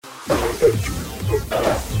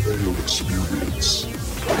Experience.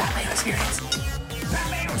 Pat Mayo Experience. Pat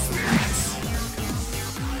Mayo Experience.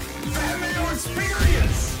 Pat Mayo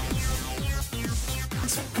Experience.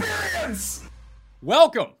 Experience.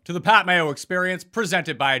 Welcome to the Pat Mayo Experience,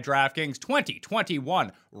 presented by DraftKings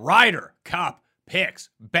 2021 Ryder Cup picks,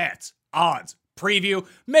 bets, odds, preview,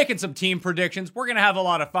 making some team predictions. We're going to have a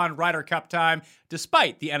lot of fun. Ryder Cup time,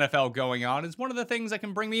 despite the NFL going on, is one of the things that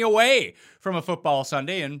can bring me away from a football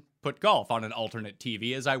Sunday and put golf on an alternate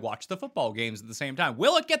TV as I watch the football games at the same time.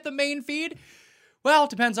 Will it get the main feed? Well,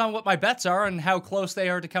 it depends on what my bets are and how close they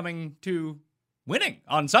are to coming to winning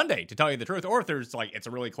on Sunday, to tell you the truth. Or if there's it's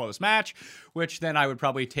a really close match, which then I would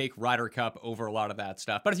probably take Ryder Cup over a lot of that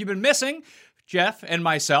stuff. But if you've been missing Jeff and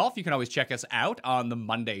myself, you can always check us out on the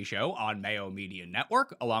Monday show on Mayo Media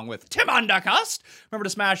Network, along with Tim Undercust. Remember to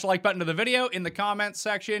smash the like button to the video in the comments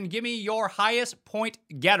section. Give me your highest point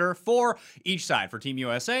getter for each side, for Team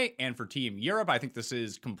USA and for Team Europe. I think this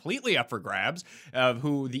is completely up for grabs of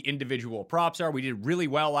who the individual props are. We did really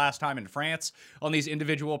well last time in France on these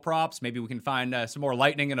individual props. Maybe we can find some more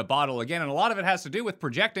lightning in a bottle again. And a lot of it has to do with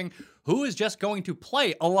projecting who is just going to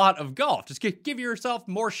play a lot of golf. Just give yourself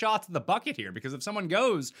more shots in the bucket here, because if someone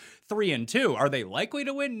goes 3-2, are they likely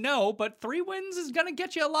to win? No, but 3 wins is going to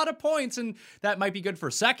get you a lot of points, and that might be good for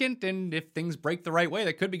second, and if things break the right way,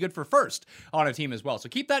 that could be good for first on a team as well. So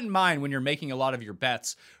keep that in mind when you're making a lot of your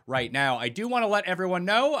bets right now. I do want to let everyone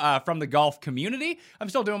know from the golf community, I'm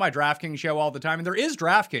still doing my DraftKings show all the time, and there is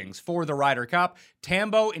DraftKings for the Ryder Cup.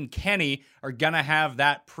 Tambo and Kenny are going to have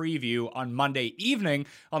that preview on Monday evening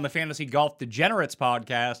on the Fantasy Golf Degenerates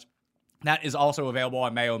podcast. That is also available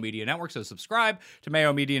on Mayo Media Network, so subscribe to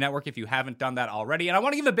Mayo Media Network if you haven't done that already. And I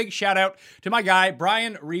want to give a big shout out to my guy,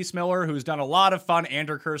 Brian Reese-Miller, who's done a lot of fun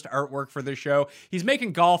Anderkurst artwork for this show. He's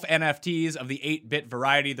making golf NFTs of the 8-bit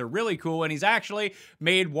variety. They're really cool, and he's actually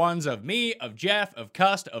made ones of me, of Jeff, of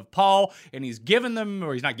Cust, of Paul, and he's given them,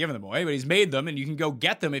 or he's not giving them away, but he's made them, and you can go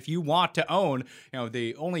get them if you want to own,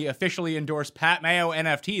 the only officially endorsed Pat Mayo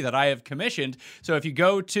NFT that I have commissioned. So if you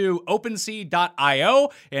go to OpenSea.io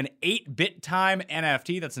and 8-bit time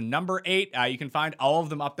NFT, that's the number 8. You can find all of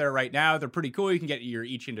them up there right now. They're pretty cool. You can get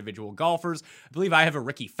each individual golfers. I believe I have a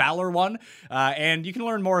Ricky Fowler one. And you can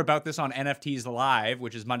learn more about this on NFTs Live,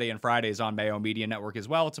 which is Monday and Fridays on Mayo Media Network as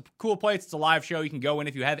well. It's a cool place. It's a live show. You can go in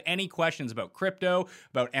if you have any questions about crypto,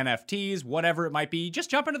 about NFTs, whatever it might be. Just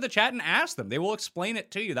jump into the chat and ask them. They will explain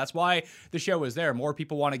it to you. That's why the show is there. More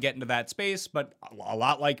people want to get into that space, but a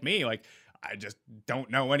lot like me, I just don't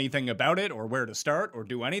know anything about it or where to start or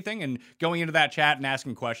do anything. And going into that chat and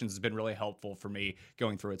asking questions has been really helpful for me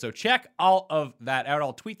going through it. So check all of that out.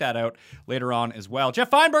 I'll tweet that out later on as well. Jeff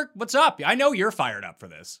Feinberg, what's up? I know you're fired up for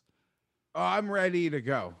this. Oh, I'm ready to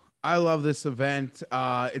go. I love this event.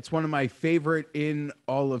 It's one of my favorite in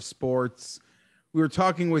all of sports. We were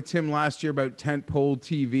talking with Tim last year about tentpole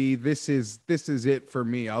TV. This is it for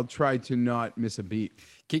me. I'll try to not miss a beat.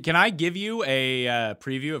 Can I give you a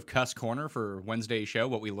preview of Cuss Corner for Wednesday's show,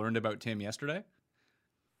 what we learned about Tim yesterday?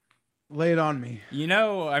 Lay it on me.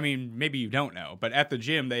 Maybe you don't know, but at the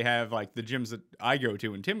gym, they have, the gyms that I go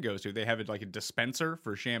to and Tim goes to, they have a dispenser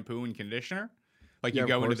for shampoo and conditioner. You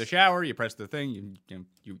go into the shower, you press the thing,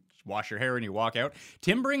 you wash your hair and you walk out.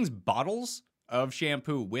 Tim brings bottles of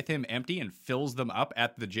shampoo with him empty and fills them up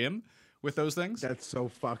at the gym with those things. That's so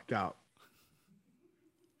fucked up.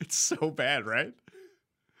 It's so bad, right?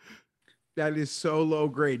 That is so low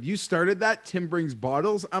grade. You started that. Tim brings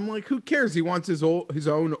bottles. I'm like, who cares? He wants his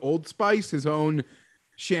own Old Spice, his own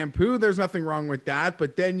shampoo. There's nothing wrong with that.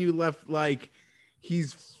 But then you left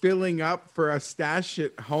he's filling up for a stash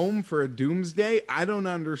at home for a doomsday. I don't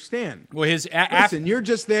understand. Well, listen, you're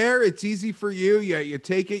just there. It's easy for you. Yeah, you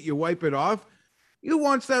take it, you wipe it off. Who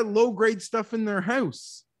wants that low grade stuff in their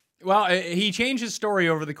house? Well, he changed his story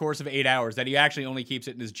over the course of 8 hours that he actually only keeps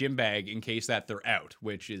it in his gym bag in case that they're out,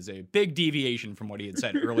 which is a big deviation from what he had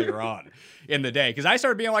said earlier on in the day. Because I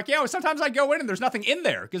started being like, sometimes I go in and there's nothing in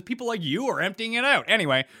there because people like you are emptying it out.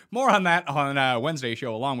 Anyway, more on that on Wednesday's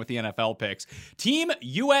show along with the NFL picks. Team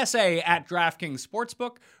USA at DraftKings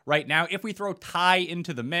Sportsbook right now. If we throw tie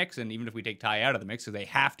into the mix, and even if we take tie out of the mix, because they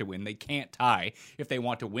have to win, they can't tie if they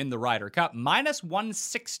want to win the Ryder Cup, minus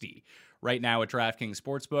 160 right now at DraftKings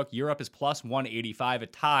Sportsbook. Europe is plus 185. A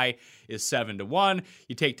tie is 7-1.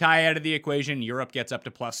 You take tie out of the equation, Europe gets up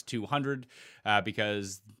to plus 200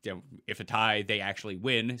 because if a tie, they actually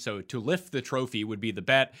win. So to lift the trophy would be the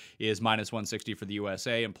bet is minus 160 for the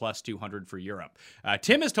USA and plus 200 for Europe.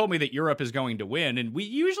 Tim has told me that Europe is going to win, and we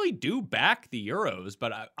usually do back the Euros,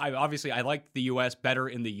 but I like the US better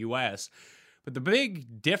in the US. But the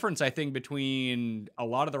big difference, I think, between a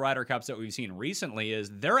lot of the Ryder Cups that we've seen recently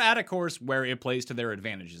is they're at a course where it plays to their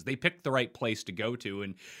advantages. They picked the right place to go to.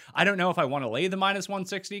 And I don't know if I want to lay the minus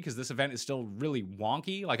 160 because this event is still really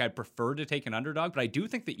wonky. Like, I'd prefer to take an underdog, but I do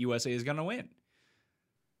think that USA is going to win.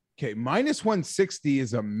 Okay, minus 160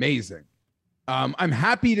 is amazing. I'm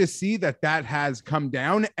happy to see that has come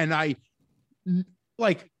down. And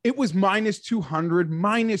it was minus 200,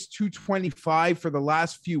 minus 225 for the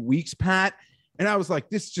last few weeks, Pat. And I was like,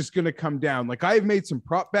 this is just going to come down. Like, I've made some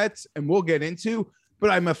prop bets and we'll get into, but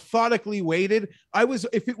I methodically waited.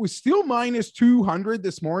 If it was still minus 200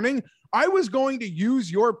 this morning, I was going to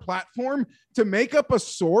use your platform to make up a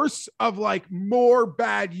source of like more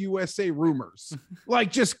bad USA rumors.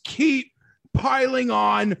 Like, just keep piling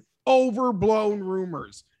on overblown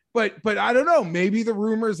rumors. But I don't know. Maybe the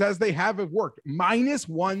rumors as they have worked. Minus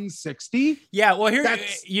 160. Yeah. Well, here,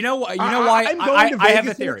 you know why I'm going to Vegas I have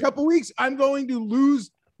a theory. In a couple weeks. I'm going to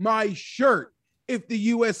lose my shirt if the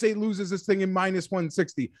USA loses this thing in minus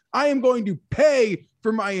 160. I am going to pay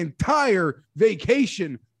for my entire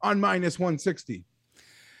vacation on minus 160.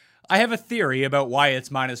 I have a theory about why it's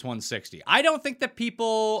minus 160. I don't think that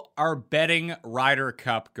people are betting Ryder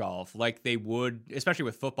Cup golf like they would, especially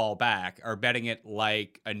with football back, are betting it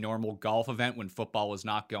like a normal golf event when football is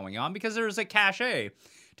not going on, because there's a cachet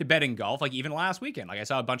to betting golf. Like, even last weekend, like, I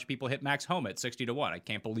saw a bunch of people hit Max Homa at 60-1. I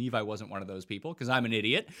can't believe I wasn't one of those people because I'm an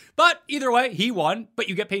idiot. But either way, he won, but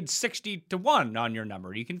you get paid 60-1 on your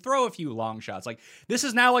number. You can throw a few long shots. Like, this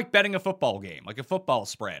is now like betting a football game, like a football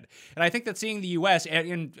spread. And I think that seeing the US,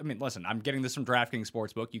 and I mean, listen, I'm getting this from DraftKings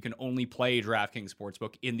Sportsbook. You can only play DraftKings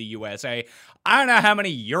Sportsbook in the USA. I don't know how many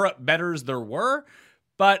Europe bettors there were,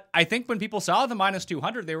 but I think when people saw the minus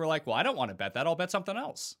 200, they were like, well, I don't want to bet that. I'll bet something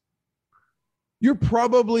else. You're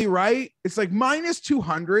probably right. It's like minus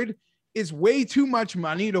 200 is way too much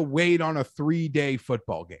money to wait on a 3-day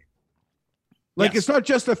football game. Like, It's not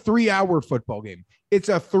just a 3-hour football game. It's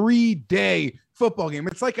a 3-day football game.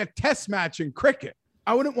 It's like a test match in cricket.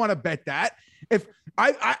 I wouldn't want to bet that. If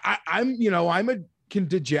I'm a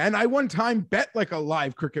degen. I one time bet like a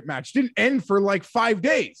live cricket match. Didn't end for like 5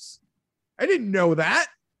 days. I didn't know that.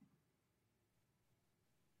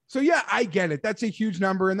 So, yeah, I get it. That's a huge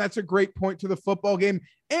number, and that's a great point to the football game.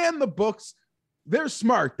 And the books, they're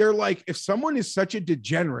smart. They're like, if someone is such a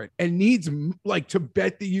degenerate and needs like to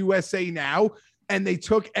bet the USA now, and they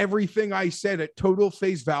took everything I said at total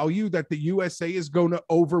face value that the USA is going to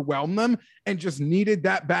overwhelm them and just needed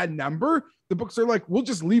that bad number, the books are like, we'll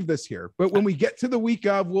just leave this here. But when we get to the week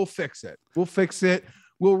of, we'll fix it.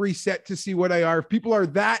 We'll reset to see what If people are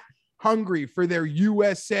that hungry for their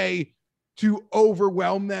USA to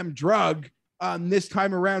overwhelm them drug this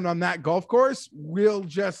time around on that golf course, we'll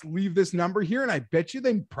just leave this number here. And I bet you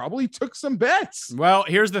they probably took some bets. Well,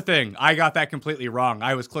 here's the thing. I got that completely wrong.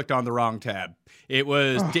 I was clicked on the wrong tab. It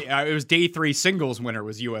was day 3 singles winner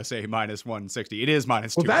was USA minus 160. It is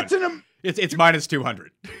minus 200. Well, it's minus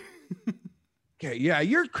 200. Okay. Yeah.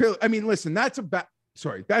 I mean, listen, that's a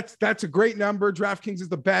great number. DraftKings is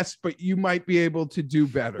the best, but you might be able to do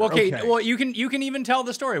better. Okay. Well, you can even tell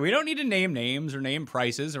the story. We don't need to name names or name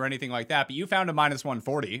prices or anything like that, but you found a minus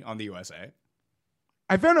 140 on the USA.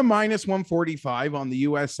 I found a minus 145 on the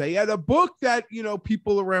USA at a book that,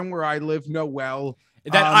 people around where I live know well.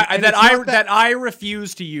 That I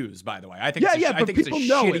refuse to use, by the way. I think but people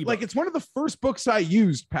know it. Like, it's one of the first books I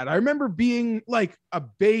used, Pat. I remember being like a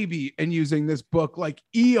baby and using this book like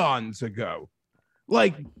eons ago.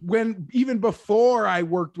 Like, when even before I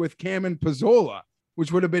worked with Cam and Pizzola,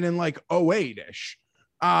 which would have been in like 08-ish.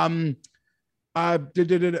 Yeah,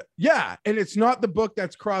 and it's not the book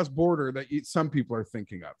that's cross-border that some people are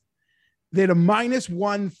thinking of. They had a minus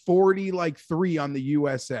 140 like 3 on the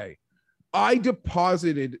USA. I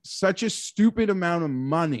deposited such a stupid amount of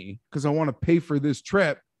money because I want to pay for this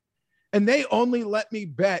trip, and they only let me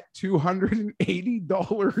bet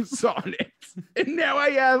 $280 on it. And now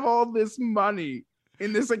I have all this money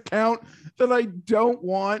in this account that I don't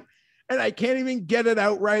want, and I can't even get it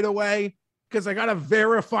out right away because I got to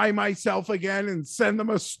verify myself again and send them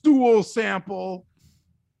a stool sample.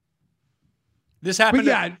 This happened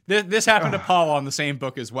to Paul on the same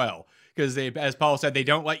book as well, because as Paul said, they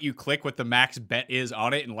don't let you click what the max bet is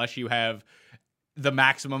on it unless you have the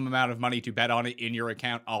maximum amount of money to bet on it in your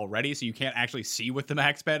account already, so you can't actually see what the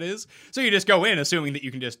max bet is. So you just go in assuming that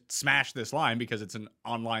you can just smash this line because it's an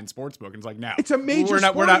online sports book, and it's like, no, it's a major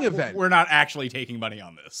sporting event. We're not actually taking money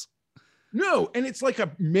on this. No, and it's like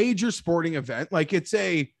a major sporting event. Like,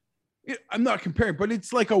 I'm not comparing, but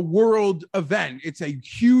it's like a world event. It's a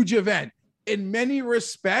huge event. In many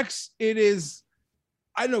respects, it is,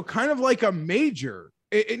 I don't know, kind of like a major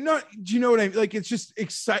Not, do you know what I mean? Like, it's just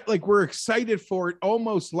like we're excited for it,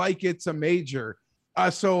 almost like it's a major.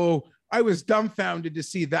 So I was dumbfounded to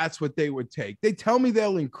see that's what they would take. They tell me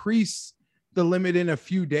they'll increase the limit in a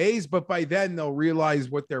few days, but by then they'll realize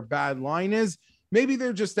what their bad line is. Maybe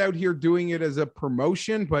they're just out here doing it as a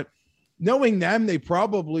promotion, but knowing them, they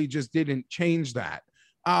probably just didn't change that.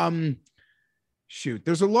 Shoot,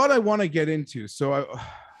 there's a lot I want to get into. So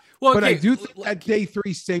but I do think that day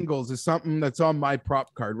 3 singles is something that's on my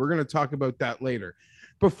prop card. We're going to talk about that later.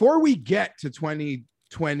 Before we get to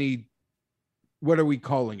 2020, what are we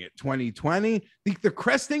calling it? 2020? The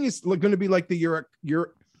cresting is going to be like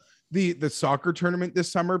the soccer tournament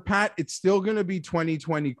this summer, Pat. It's still going to be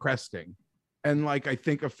 2020 cresting. And like, I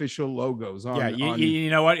think official logos on. Yeah,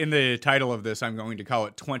 you know what? In the title of this, I'm going to call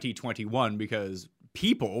it 2021 because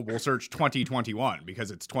people will search 2021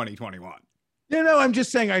 because it's 2021. You know, I'm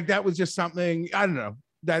just saying that was just something, I don't know,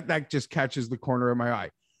 that just catches the corner of my eye.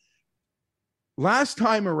 Last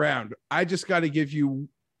time around, I just got to give you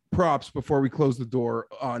props before we close the door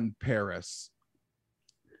on Paris.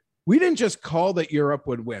 We didn't just call that Europe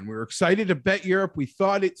would win. We were excited to bet Europe. We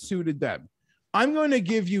thought it suited them. I'm going to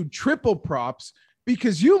give you triple props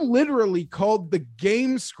because you literally called the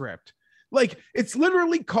game script. Like, it's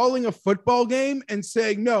literally calling a football game and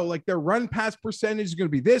saying, no, like their run pass percentage is going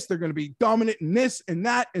to be this. They're going to be dominant in this and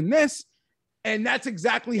that and this. And that's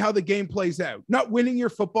exactly how the game plays out. Not winning your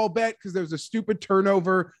football bet because there was a stupid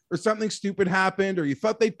turnover or something stupid happened, or you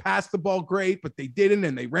thought they passed the ball great, but they didn't,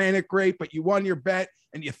 and they ran it great, but you won your bet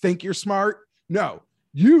and you think you're smart. No,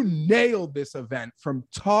 you nailed this event from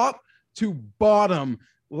top to bottom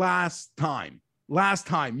last time.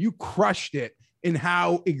 You crushed it in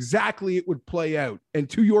how exactly it would play out. And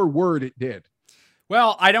to your word, it did.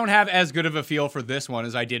 Well, I don't have as good of a feel for this one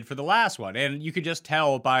as I did for the last one. And you could just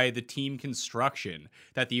tell by the team construction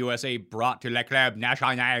that the USA brought to Le Club National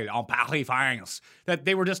en Paris, France, that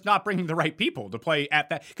they were just not bringing the right people to play at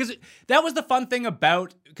that. Because that was the fun thing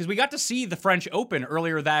about, because we got to see the French Open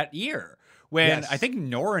earlier that year. When yes. I think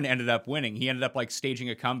Noren ended up winning. He ended up like staging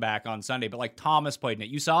a comeback on Sunday, but like Thomas played in it.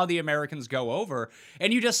 You saw the Americans go over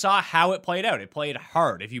and you just saw how it played out. It played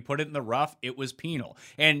hard. If you put it in the rough, it was penal.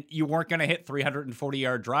 And you weren't going to hit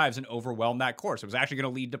 340-yard drives and overwhelm that course. It was actually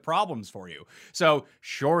going to lead to problems for you. So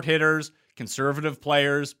short hitters, conservative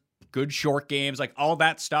players, good short games, like all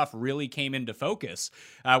that stuff really came into focus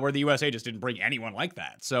where the USA just didn't bring anyone like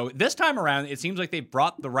that. So this time around, it seems like they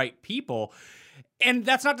brought the right people. And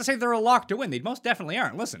that's not to say they're a lock to win. They most definitely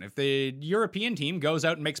aren't. Listen, if the European team goes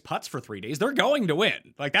out and makes putts for 3 days, they're going to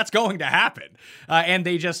win. Like, that's going to happen. And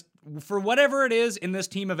they just, for whatever it is in this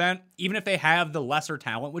team event, even if they have the lesser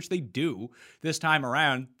talent, which they do this time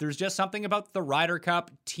around, there's just something about the Ryder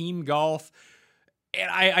Cup, team golf, and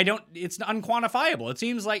I don't, it's unquantifiable. It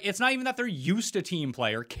seems like it's not even that they're used to team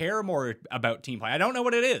play or care more about team play. I don't know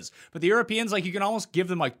what it is, but the Europeans, like, you can almost give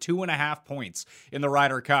them like 2.5 points in the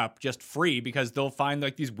Ryder Cup just free because they'll find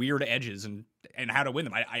like these weird edges and how to win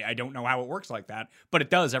them. I don't know how it works like that, but it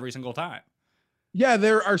does every single time. Yeah,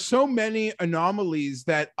 there are so many anomalies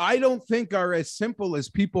that I don't think are as simple as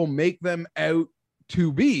people make them out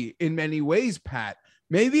to be in many ways, Pat.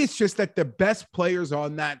 Maybe it's just that the best players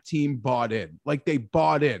on that team bought in, like they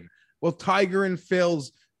bought in. Well, Tiger and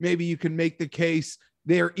Phil's, maybe you can make the case,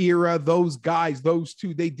 their era, those guys, those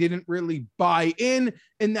two, they didn't really buy in,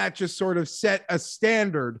 and that just sort of set a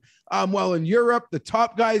standard. Well, in Europe, the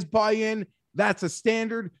top guys buy in. That's a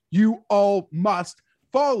standard you all must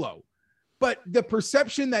follow. But the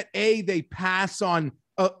perception that they pass on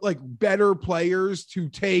like better players to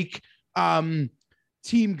take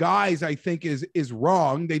team guys, I think is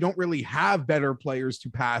wrong. They don't really have better players to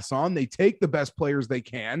pass on. They take the best players they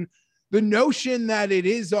can. The notion that it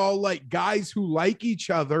is all like guys who like each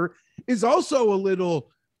other is also a little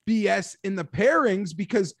BS in the pairings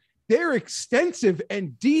because they're extensive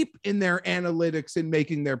and deep in their analytics in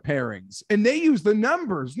making their pairings. And they use the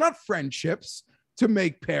numbers, not friendships, to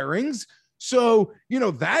make pairings. So, you know,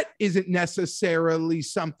 that isn't necessarily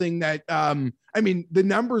something that, I mean, the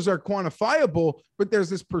numbers are quantifiable, but there's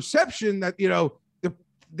this perception that, you know,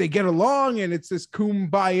 they get along and it's this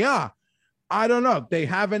kumbaya. I don't know. They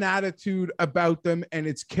have an attitude about them and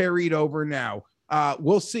it's carried over now.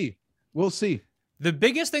 We'll see. We'll see. The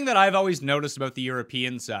biggest thing that I've always noticed about the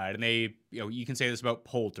European side, and they, you know, you can say this about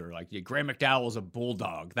Poulter, like Graham McDowell's a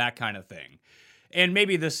bulldog, that kind of thing. And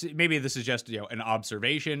maybe this is just, you know, an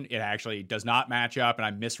observation. It actually does not match up, and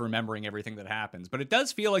I'm misremembering everything that happens. But it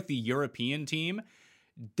does feel like the European team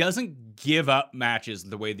doesn't give up matches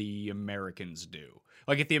the way the Americans do.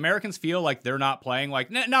 Like if the Americans feel like they're not playing,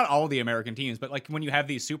 like not all the American teams, but like when you have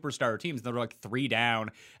these superstar teams, they're like 3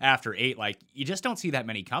 down after 8, like you just don't see that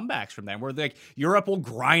many comebacks from them where like Europe will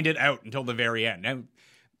grind it out until the very end. And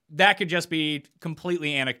that could just be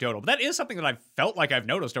completely anecdotal. But that is something that I've felt like I've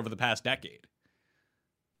noticed over the past decade.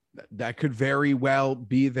 That could very well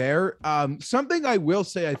be there. Something I will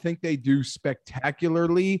say I think they do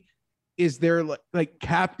spectacularly is their like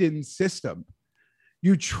captain system.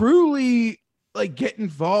 You truly like get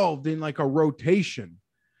involved in like a rotation,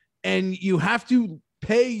 and you have to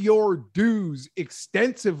pay your dues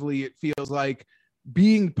extensively. It feels like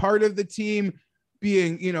being part of the team,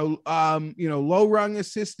 being, low rung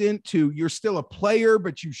assistant to you're still a player,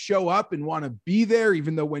 but you show up and want to be there,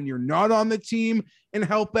 even though when you're not on the team, and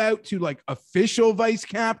help out, to like official vice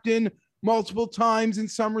captain multiple times in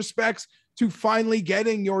some respects, to finally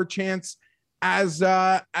getting your chance as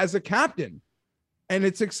a captain. And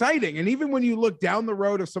it's exciting. And even when you look down the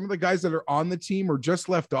road of some of the guys that are on the team or just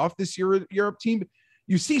left off this Europe team,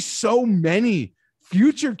 you see so many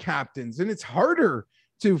future captains, and it's harder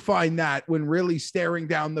to find that when really staring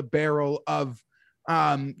down the barrel of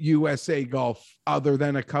USA golf, other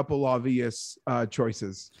than a couple obvious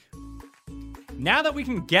choices. Now that we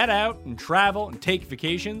can get out and travel and take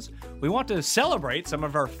vacations, we want to celebrate some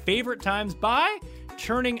of our favorite times by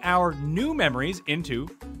turning our new memories into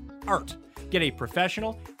art. Get a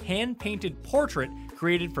professional, hand-painted portrait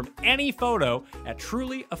created from any photo at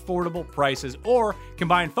truly affordable prices, or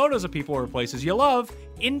combine photos of people or places you love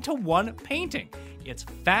into one painting. It's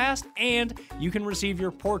fast, and you can receive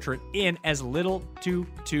your portrait in as little to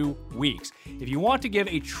 2 weeks. If you want to give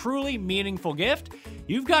a truly meaningful gift,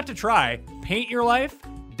 you've got to try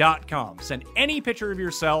paintyourlife.com. Send any picture of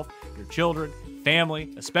yourself, your children,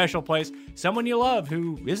 family, a special place, someone you love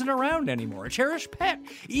who isn't around anymore, a cherished pet,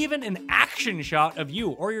 even an action shot of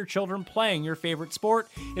you or your children playing your favorite sport.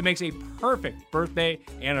 It makes a perfect birthday,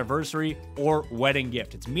 anniversary, or wedding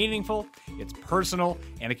gift. It's meaningful, it's personal,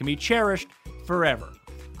 and it can be cherished forever.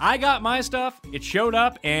 I got my stuff, it showed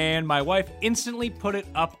up, and my wife instantly put it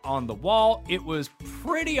up on the wall. It was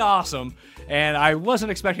pretty awesome, and I wasn't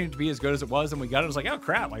expecting it to be as good as it was, and we got it. I was like, oh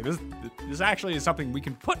crap, like this actually is something we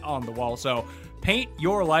can put on the wall. So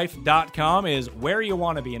paintyourlife.com is where you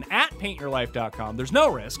want to be, and at paintyourlife.com, there's no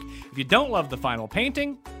risk. If you don't love the final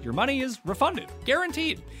painting, your money is refunded,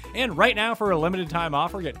 guaranteed. And right now, for a limited time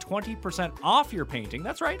offer, get 20% off your painting.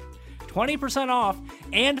 That's right, 20% off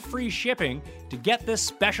and free shipping. To get this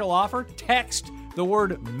special offer, text the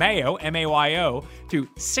word Mayo, M-A-Y-O, to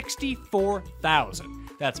 64,000.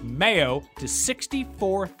 That's Mayo to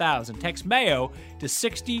 64,000. Text Mayo to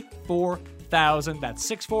 64,000. That's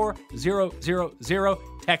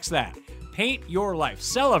 64000. Text that. Paint your life.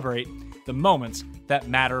 Celebrate the moments that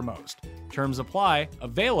matter most. Terms apply.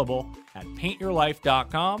 Available at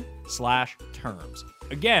paintyourlife.com/terms.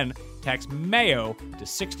 Again, text Mayo to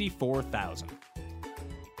 64,000.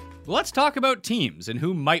 Let's talk about teams and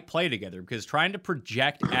who might play together, because trying to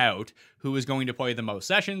project out who is going to play the most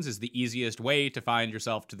sessions is the easiest way to find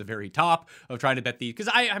yourself to the very top of trying to bet the, because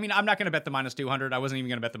I mean, I'm not going to bet the minus 200. I wasn't even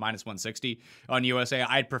going to bet the minus 160 on USA.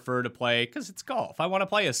 I'd prefer to play, because it's golf, I want to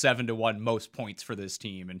play a 7-1 most points for this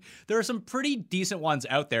team. And there are some pretty decent ones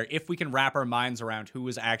out there if we can wrap our minds around who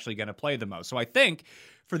is actually going to play the most. So I think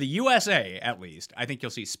for the USA, at least, I think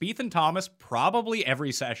you'll see Spieth and Thomas probably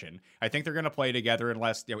every session. I think they're going to play together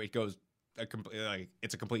unless it goes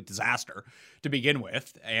it's a complete disaster to begin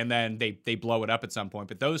with, and then they blow it up at some point.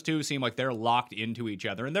 But those two seem like they're locked into each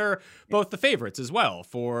other, and they're both the favorites as well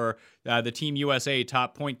for the Team USA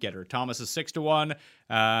top point getter. Thomas is 6-1.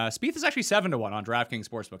 Spieth is actually 7-1 on DraftKings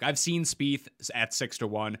Sportsbook. I've seen Spieth at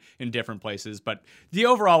 6-1 in different places, but the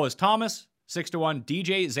overall is Thomas 6-1,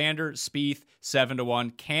 DJ, Xander, Spieth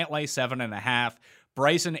 7-1, Cantlay 7.5,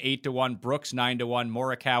 Bryson 8-1, Brooks 9-1,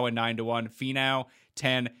 Morikawa 9-1, Finau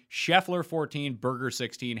 10, Scheffler 14, Berger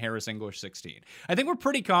 16, Harris English 16. I think we're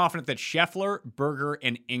pretty confident that Scheffler, Berger,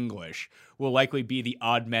 and English will likely be the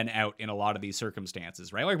odd men out in a lot of these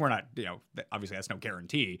circumstances, right? Like we're not, obviously that's no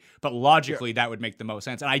guarantee, but logically that would make the most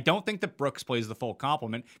sense. And I don't think that Brooks plays the full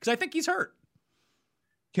complement because I think he's hurt.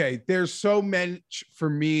 Okay, there's so much for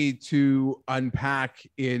me to unpack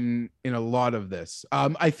in a lot of this.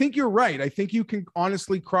 I think you're right. I think you can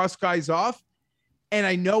honestly cross guys off. And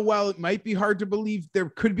I know while it might be hard to believe, there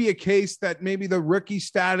could be a case that maybe the rookie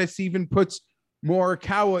status even puts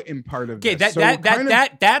Morikawa in part of Okay, this.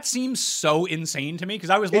 that seems so insane to me because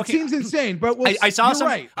I was looking. It seems insane, but I saw some.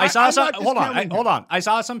 Right. I saw some. Hold on. I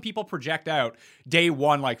saw some people project out day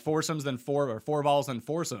one like foursomes, then four balls, then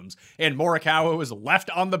foursomes, and Morikawa was left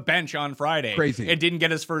on the bench on Friday. Crazy. And didn't get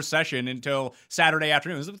his first session until Saturday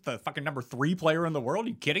afternoon. Is this the fucking number 3 player in the world? Are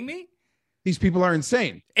you kidding me? These people are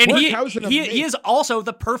insane. And he is also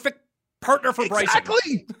the perfect partner for Bryson.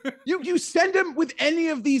 Exactly. you send him with any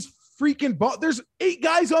of these freaking ball. There's 8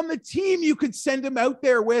 guys on the team you could send him out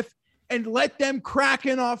there with and let them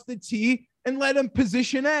cracking off the tee and let him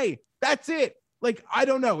position A. That's it. Like, I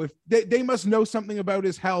don't know if they must know something about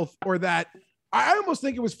his health or that. I almost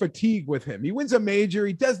think it was fatigue with him. He wins a major.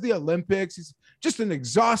 He does the Olympics. He's just an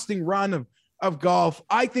exhausting run of golf.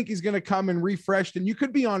 I think he's going to come and refreshed, and you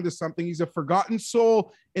could be onto something. He's a forgotten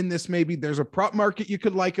soul in this. Maybe there's a prop market you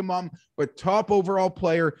could like him on, but top overall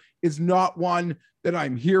player is not one that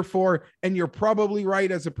I'm here for. And you're probably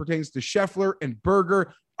right as it pertains to Scheffler and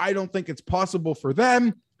Berger. I don't think it's possible for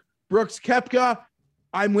them. Brooks Koepka,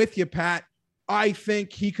 I'm with you, Pat. I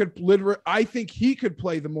think he could play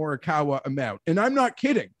the Morikawa amount. And I'm not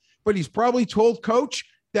kidding, but he's probably told coach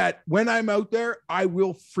that when I'm out there, I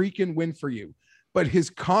will freaking win for you. But his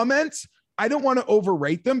comments, I don't want to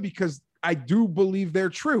overrate them because I do believe they're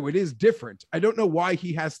true. It is different. I don't know why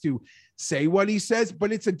he has to say what he says,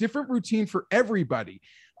 but it's a different routine for everybody.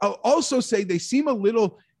 I'll also say they seem a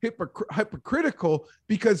little hypocritical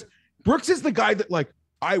because Brooks is the guy that, like,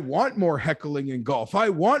 I want more heckling in golf. I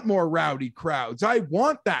want more rowdy crowds. I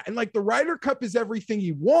want that. And like the Ryder Cup is everything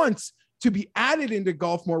he wants to be added into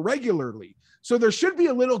golf more regularly. So there should be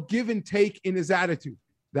a little give and take in his attitude.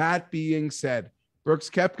 That being said,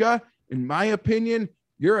 Brooks Koepka, in my opinion,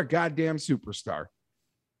 you're a goddamn superstar.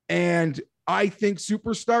 And I think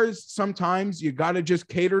superstars, sometimes you got to just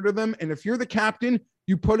cater to them. And if you're the captain,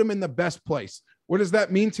 you put them in the best place. What does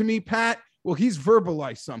that mean to me, Pat? Well, he's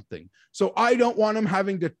verbalized something. So I don't want him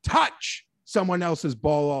having to touch someone else's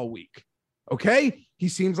ball all week. Okay? He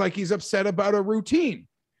seems like he's upset about a routine.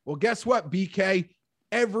 Well, guess what, BK?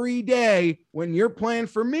 Every day when you're playing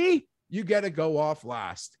for me, you got to go off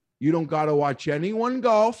last. You don't got to watch anyone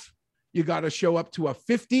golf. You got to show up to a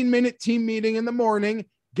 15-minute team meeting in the morning,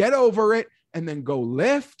 get over it, and then go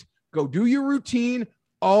lift, go do your routine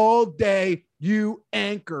all day. You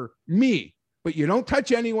anchor me, but you don't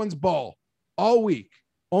touch anyone's ball all week,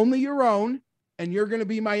 only your own, and you're going to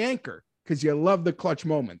be my anchor because you love the clutch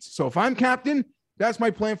moments. So if I'm captain, that's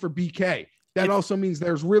my plan for BK. That also means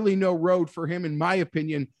there's really no road for him, in my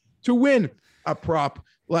opinion, to win a prop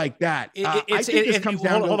like that.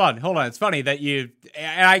 Hold on. It's funny that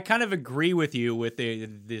and I kind of agree with you with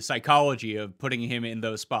the psychology of putting him in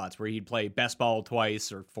those spots where he'd play best ball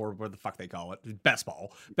twice or four, what the fuck they call it, best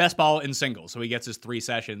ball in singles. So he gets his 3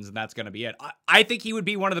 sessions and that's going to be it. I think he would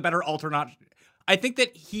be one of the better alternate. I think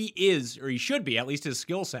that he is, or he should be, at least his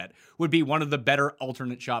skill set would be one of the better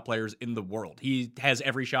alternate shot players in the world. He has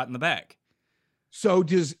every shot in the bag. So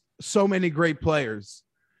does so many great players.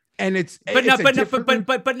 And but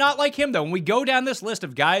not like him though. When we go down this list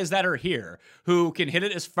of guys that are here who can hit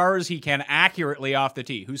it as far as he can accurately off the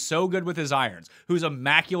tee, who's so good with his irons, who's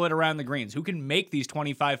immaculate around the greens, who can make these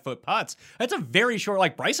 25-foot putts, that's a very short.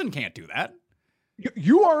 Like Bryson can't do that.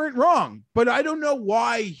 You aren't wrong, but I don't know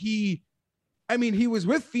why he was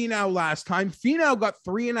with Finau last time. Finau got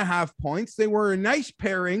 3.5 points. They were a nice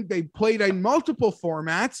pairing. They played in multiple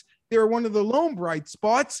formats. They were one of the lone bright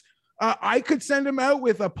spots. I could send him out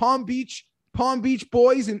with a Palm Beach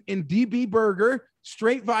boys and DB Berger,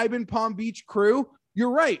 straight vibing Palm Beach crew. You're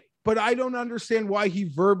right, but I don't understand why he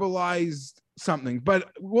verbalized something. But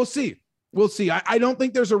we'll see. I don't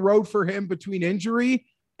think there's a road for him between injury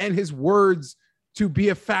and his words to be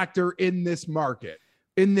a factor in this market,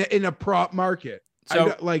 in a prop market.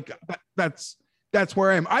 So that's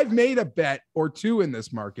where I am. I've made a bet or two in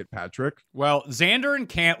this market, Patrick. Well, Xander and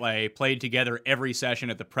Cantlay played together every session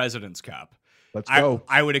at the President's Cup. Let's go.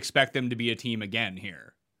 I would expect them to be a team again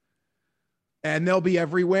here. And they'll be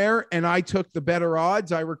everywhere. And I took the better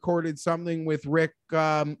odds. I recorded something with Rick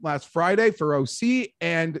last Friday for OC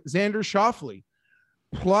and Xander Schauffele.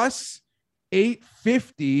 Plus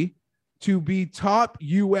 850 to be top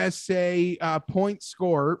USA point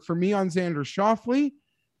scorer for me on Xander Schauffele.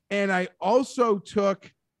 And I also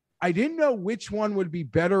I didn't know which one would be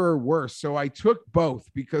better or worse. So I took both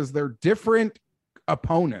because they're different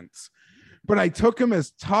opponents. But I took him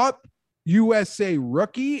as top USA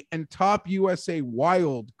rookie and top USA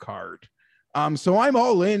wild card. So I'm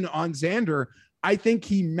all in on Xander. I think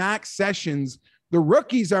he max sessions. The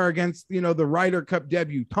rookies are against, the Ryder Cup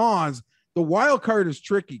debutants. The wild card is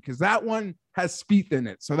tricky because that one has Spieth in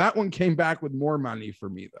it. So that one came back with more money for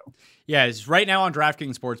me, though. Yeah, it's right now on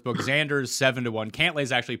DraftKings Sportsbook. Xander's 7-1.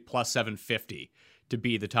 Cantley's actually plus 750 to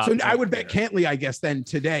be the top. So I would bet Cantley, I guess, then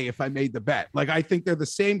today if I made the bet. Like, I think they're the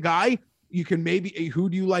same guy. You can maybe, who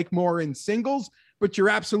do you like more in singles? But you're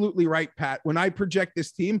absolutely right, Pat. When I project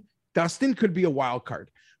this team, Dustin could be a wild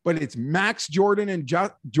card, but it's Max, Jordan and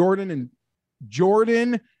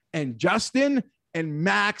Justin, and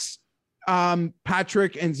Max,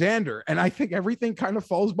 Patrick and Xander. And I think everything kind of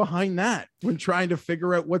falls behind that when trying to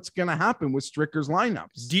figure out what's going to happen with Stricker's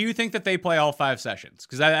lineups. Do you think that they play all 5 sessions?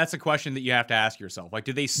 Because that's a question that you have to ask yourself. Like,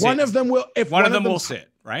 do they sit? One of them will. If one of them will sit,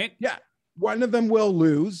 right? Yeah, one of them will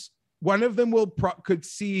lose. One of them could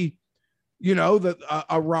see,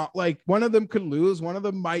 like one of them could lose. One of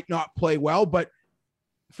them might not play well. But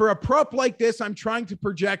for a prop like this, I'm trying to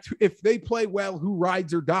project if they play well, who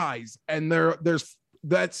rides or dies, and there's.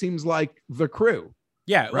 That seems like the crew.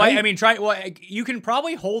 Yeah. Right? Well, I mean, you can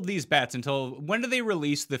probably hold these bets until when do they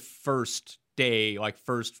release the first day, like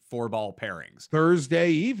first 4-ball pairings? Thursday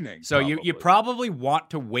evening. So you probably want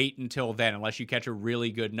to wait until then, unless you catch a really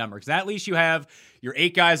good number. Because at least you have your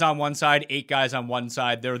 8 guys on one side, 8 guys on one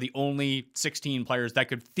side. They're the only 16 players that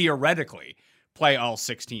could theoretically play all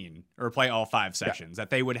 16 or play all 5 sessions, that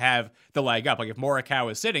they would have the leg up. Like if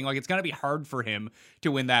Morikawa is sitting, like it's going to be hard for him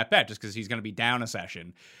to win that bet just because he's going to be down a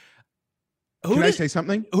session. Can I say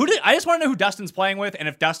something? I just want to know who Dustin's playing with, and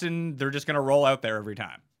if Dustin, they're just going to roll out there every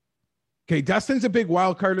time. Okay, Dustin's a big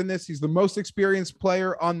wild card in this. He's the most experienced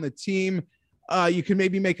player on the team. You can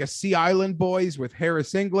maybe make a Sea Island boys with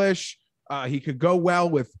Harris English. He could go well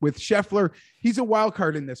with Scheffler. He's a wild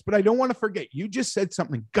card in this, but I don't want to forget, you just said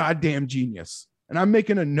something goddamn genius, and I'm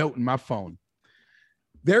making a note in my phone.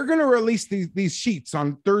 They're going to release these sheets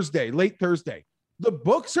on Thursday, late Thursday. The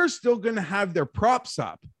books are still going to have their props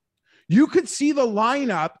up. You could see the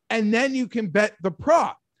lineup, and then you can bet the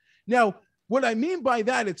prop. Now, what I mean by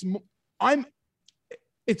that,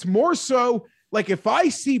 it's more so like if I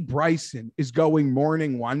see Bryson is going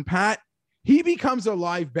morning 1, Pat, he becomes a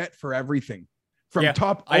live bet for everything from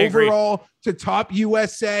top overall to top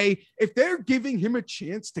USA. If they're giving him a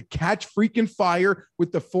chance to catch freaking fire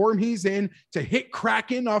with the form he's in, to hit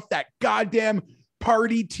Kraken off that goddamn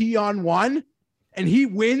party tee on 1, and he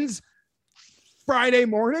wins Friday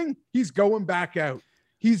morning, he's going back out.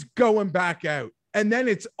 And then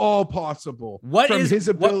it's all possible. His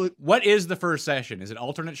ability. What is the first session? Is it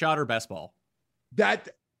alternate shot or best ball? That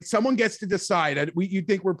someone gets to decide. You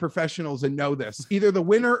think we're professionals and know this. Either the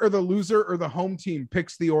winner or the loser or the home team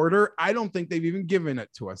picks the order. I don't think they've even given it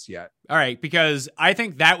to us yet. All right, because I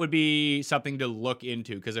think that would be something to look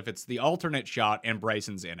into, because if it's the alternate shot and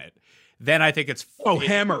Bryson's in it, then I think it's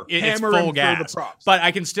hammer full gas. The props. But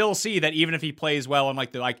I can still see that even if he plays well, and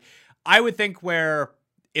I would think where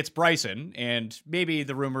it's Bryson and maybe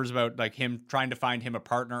the rumors about like him trying to find him a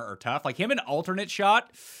partner are tough. Like him an alternate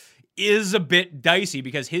shot is a bit dicey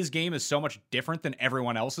because his game is so much different than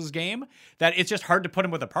everyone else's game that it's just hard to put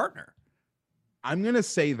him with a partner. I'm going to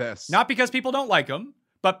say this. Not because people don't like him,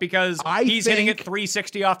 but because he's hitting it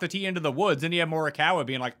 360 off the tee into the woods, and you have Morikawa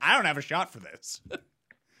being like, I don't have a shot for this.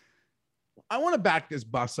 I want to back this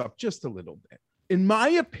bus up just a little bit. In my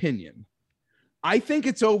opinion, I think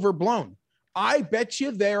it's overblown. I bet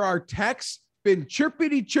you there are texts been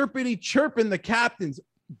chirpity chirping the captains.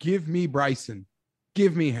 Give me Bryson.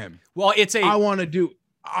 Give me him. Well, I want to do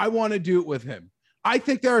it with him. I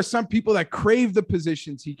think there are some people that crave the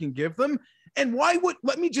positions he can give them. And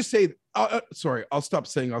let me just say, sorry, I'll stop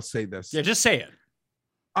saying, I'll say this. Yeah, just say it.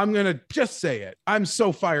 I'm going to just say it. I'm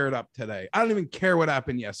so fired up today. I don't even care what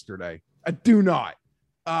happened yesterday. I do not.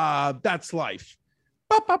 That's life.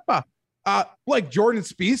 Like Jordan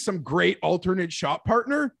Spieth, some great alternate shot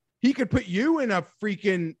partner. He could put you in a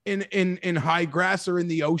freaking in high grass or in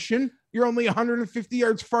the ocean. You're only 150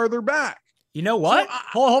 yards farther back. You know what? So,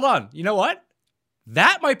 hold on. You know what?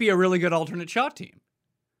 That might be a really good alternate shot team.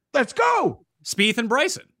 Let's go. Spieth and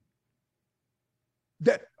Bryson.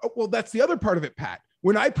 That's the other part of it, Pat.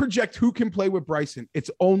 When I project who can play with Bryson,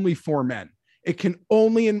 it's only 4 men. It can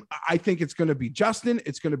only, and I think it's going to be Justin.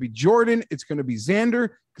 It's going to be Jordan. It's going to be Xander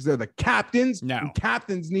because they're the captains. No. And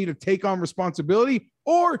captains need to take on responsibility,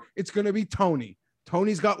 or it's going to be Tony.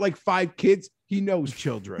 Tony's got like 5 kids. He knows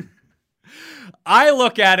children. I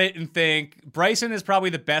look at it and think Bryson is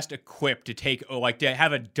probably the best equipped to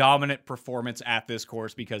have a dominant performance at this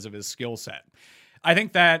course because of his skill set. I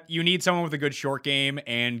think that you need someone with a good short game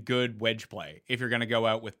and good wedge play if you're going to go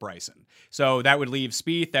out with Bryson. So that would leave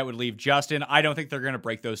Spieth, that would leave Justin. I don't think they're going to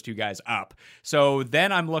break those 2 guys up. So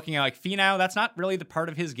then I'm looking at like Finau. That's not really the part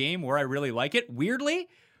of his game where I really like it, weirdly.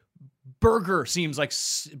 Berger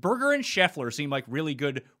and Scheffler seem like really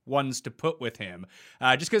good ones to put with him.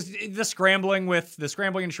 Just because the scrambling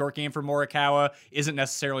and short game for Morikawa isn't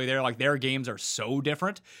necessarily there. Like, their games are so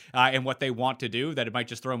different in what they want to do that it might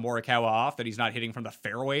just throw Morikawa off, that he's not hitting from the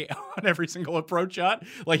fairway on every single approach shot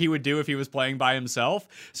like he would do if he was playing by himself.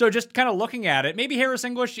 So just kind of looking at it, maybe Harris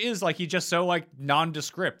English is like, he's just so like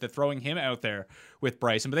nondescript that throwing him out there with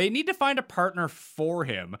Bryson, but they need to find a partner for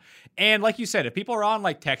him. And like you said, if people are on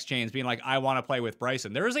like text chains being like, I want to play with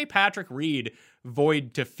Bryson, there is a Patrick Reed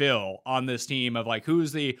void to fill on this team of like,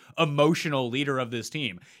 who's the emotional leader of this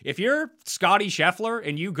team. If you're Scotty Scheffler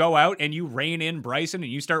and you go out and you rein in Bryson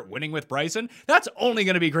and you start winning with Bryson, that's only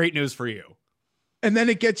going to be great news for you. And then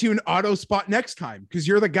it gets you an auto spot next time because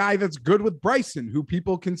you're the guy that's good with Bryson, who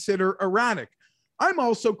people consider erratic. I'm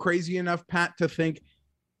also crazy enough, Pat, to think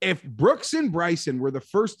if Brooks and Bryson were the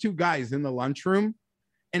first two guys in the lunchroom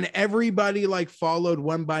and everybody like followed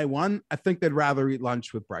one by one, I think they'd rather eat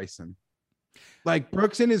lunch with Bryson. Like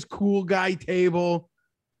Brooks and his cool guy table.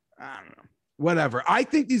 I don't know, whatever. I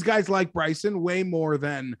think these guys like Bryson way more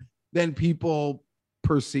than people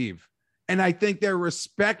perceive. And I think their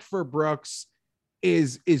respect for Brooks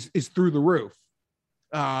is through the roof.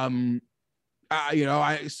 I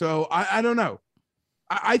don't know.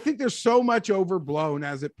 I think there's so much overblown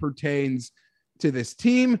as it pertains to this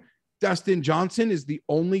team. Dustin Johnson is the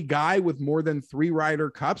only guy with more than 3 Ryder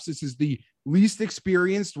Cups. This is the least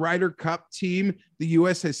experienced Ryder Cup team the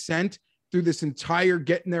U.S. has sent through this entire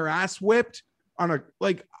getting their ass whipped on a,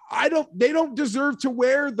 like, they don't deserve to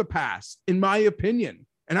wear the pass, in my opinion.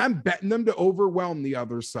 And I'm betting them to overwhelm the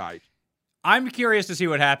other side. I'm curious to see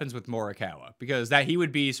what happens with Morikawa, because that he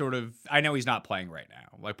would be sort of, I know he's not playing right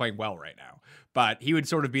now, like playing well right now, but he would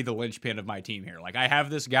sort of be the linchpin of my team here. Like, I have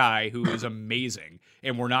this guy who is amazing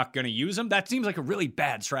and we're not going to use him. That seems like a really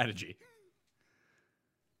bad strategy.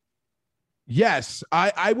 Yes,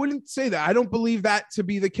 I wouldn't say that. I don't believe that to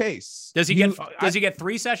be the case. Does he get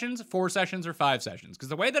 3 sessions, 4 sessions, or 5 sessions? Because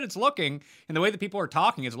the way that it's looking and the way that people are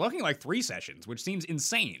talking, it's looking like 3 sessions, which seems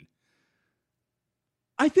insane.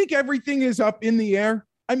 I think everything is up in the air.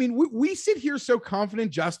 I mean, we sit here so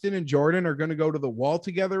confident Justin and Jordan are going to go to the wall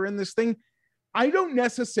together in this thing. I don't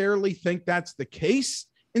necessarily think that's the case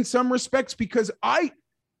in some respects because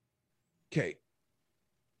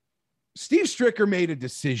Steve Stricker made a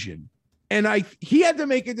decision, and he had to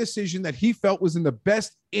make a decision that he felt was in the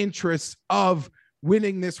best interests of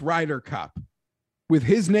winning this Ryder Cup with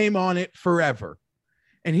his name on it forever.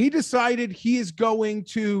 And he decided he is going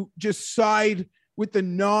to just side with the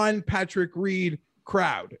non-Patrick Reed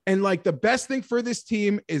crowd. And like, the best thing for this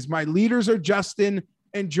team is my leaders are Justin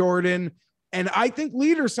and Jordan. And I think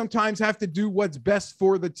leaders sometimes have to do what's best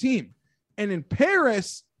for the team. And in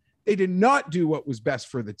Paris, they did not do what was best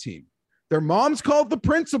for the team. Their moms called the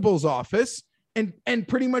principal's office and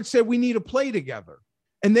pretty much said, we need to play together.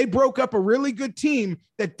 And they broke up a really good team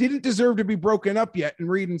that didn't deserve to be broken up yet in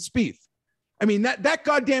Reed and Spieth. I mean, that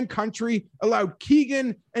goddamn country allowed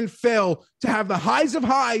Keegan and Phil to have the highs of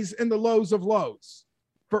highs and the lows of lows.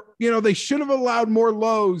 They should have allowed more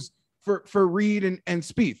lows for Reed and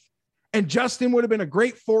Spieth. And Justin would have been a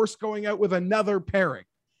great force going out with another pairing.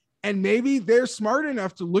 And maybe they're smart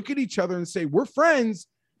enough to look at each other and say, we're friends,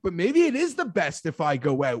 but maybe it is the best if I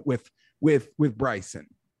go out with Bryson.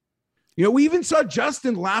 We even saw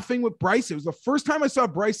Justin laughing with Bryson. It was the first time I saw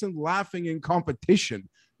Bryson laughing in competition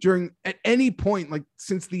at any point, like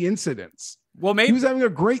since the incidents. Well, maybe he was having a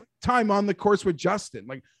great time on the course with Justin.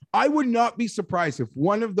 Like, I would not be surprised if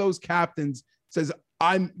one of those captains says,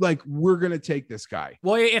 I'm like, we're going to take this guy.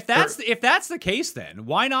 Well, if that's the case, then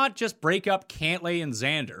why not just break up Cantlay and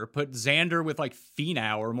Xander, put Xander with like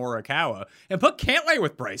Finau or Morikawa, and put Cantlay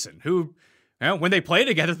with Bryson, who, when they play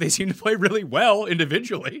together, they seem to play really well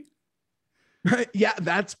individually. Yeah,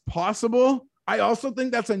 that's possible. I also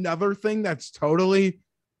think that's another thing that's totally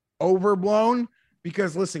overblown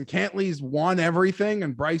because, listen, Cantlay's won everything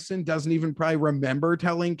and Bryson doesn't even probably remember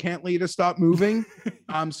telling Cantlay to stop moving.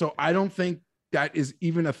 So I don't think that is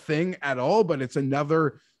even a thing at all, but it's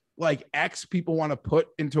another like X people want to put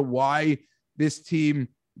into why this team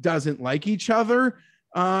doesn't like each other.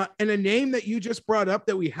 And a name that you just brought up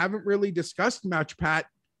that we haven't really discussed much, Pat,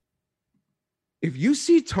 if you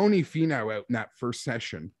see Tony Finau out in that first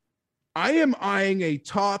session, I am eyeing a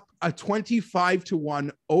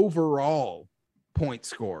 25-1 overall point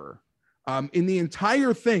scorer in the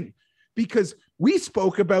entire thing, because we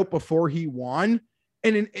spoke about before he won,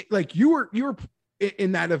 and you were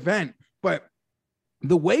in that event, but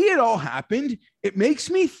the way it all happened, it makes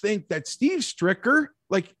me think that Steve Stricker,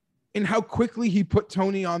 like in how quickly he put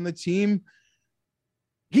Tony on the team,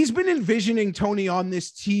 he's been envisioning Tony on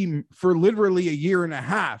this team for literally a year and a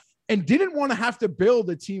half and didn't want to have to build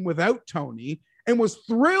a team without Tony and was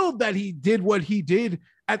thrilled that he did what he did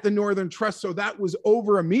at the Northern Trust. So that was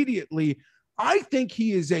over immediately. I think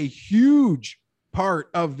he is a huge part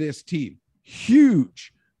of this team.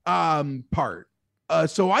 Huge part.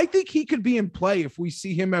 So I think he could be in play if we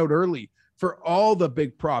see him out early for all the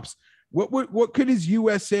big props. What could his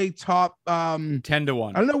USA top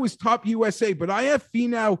 10-1? I don't know his top USA, but I have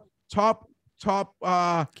Finau top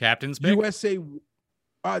captain's pick? USA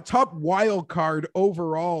top wild card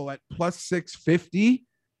overall at plus 650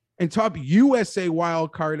 and top USA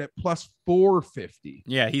wild card at plus 450.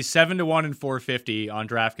 Yeah, he's 7-1 and 450 on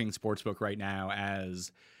DraftKings Sportsbook right now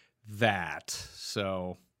as that.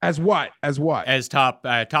 So as what? As top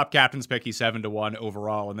captain's pick, he's 7-1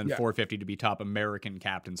 overall, and then 450 to be top American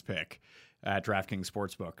captain's pick at DraftKings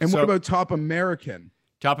Sportsbook. And what about top American?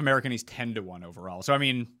 Top American, he's 10-1 overall. So I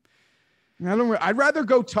mean, I'd rather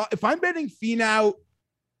go top. If I'm betting Finau,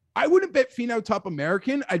 I wouldn't bet Finau top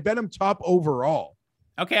American. I'd bet him top overall.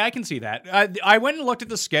 Okay, I can see that. I went and looked at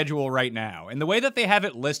the schedule right now, and the way that they have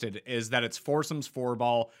it listed is that it's foursomes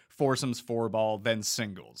 4-ball, foursomes 4-ball, then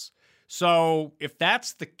singles. So if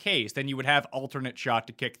that's the case, then you would have alternate shot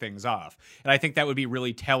to kick things off. And I think that would be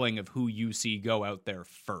really telling of who you see go out there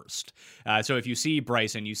first. So if you see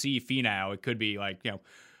Bryson, you see Finau, it could be like,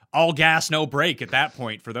 all gas, no break at that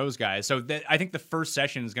point for those guys. So I think the first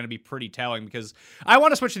session is going to be pretty telling because I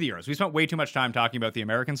want to switch to the Euros. We spent way too much time talking about the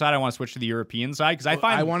American side. I want to switch to the European side because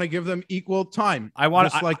I want to give them equal time.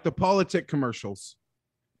 Just like the politic commercials.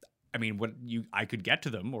 I mean, I could get to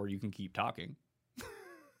them or you can keep talking.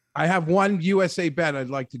 I have one USA bet I'd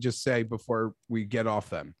like to just say before we get off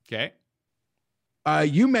them. Okay.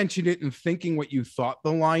 You mentioned it in thinking what you thought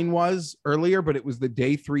the line was earlier, but it was the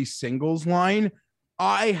day 3 singles line.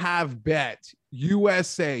 I have bet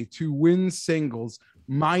USA to win singles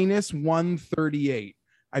minus 138.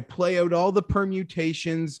 I play out all the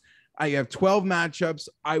permutations. I have 12 matchups.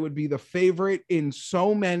 I would be the favorite in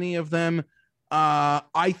so many of them.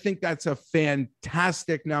 I think that's a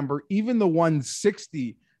fantastic number. Even the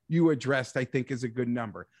 160 you addressed, I think, is a good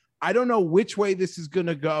number. I don't know which way this is going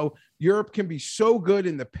to go. Europe can be so good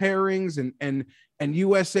in the pairings and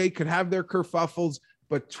USA could have their kerfuffles,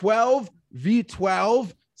 but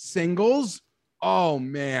 12v12 singles. Oh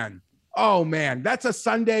man. That's a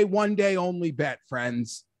Sunday, one day only bet,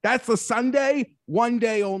 friends. That's a Sunday, one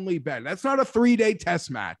day only bet. That's not a 3-day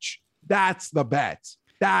test match. That's the bet.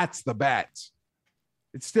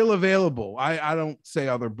 It's still available. I don't say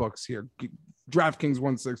other books here. DraftKings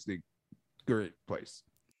 160. Great place.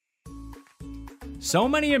 So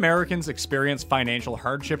many Americans experienced financial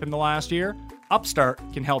hardship in the last year. Upstart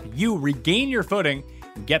can help you regain your footing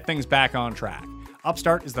and get things back on track.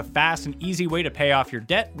 Upstart is the fast and easy way to pay off your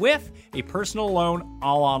debt with a personal loan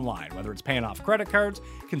all online, whether it's paying off credit cards,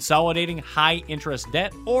 consolidating high-interest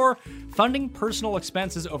debt, or funding personal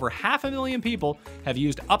expenses. Over 500,000 people have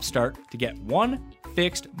used Upstart to get one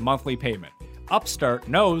fixed monthly payment. Upstart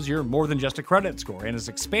knows you're more than just a credit score and is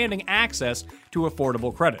expanding access to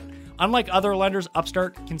affordable credit. Unlike other lenders,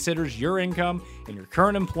 Upstart considers your income and your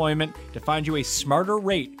current employment to find you a smarter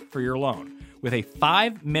rate for your loan. With a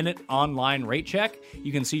 5-minute online rate check,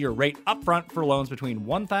 you can see your rate upfront for loans between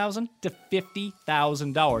 $1,000 to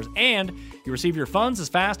 $50,000, and you receive your funds as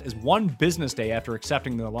fast as 1 business day after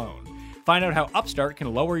accepting the loan. Find out how Upstart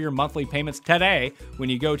can lower your monthly payments today when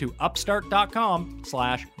you go to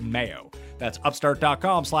upstart.com/mayo. That's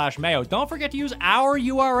upstart.com/mayo. Don't forget to use our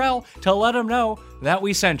URL to let them know that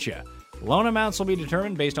we sent you. Loan amounts will be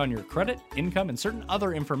determined based on your credit, income, and certain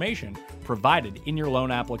other information provided in your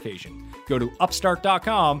loan application. Go to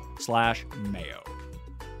upstart.com/mayo.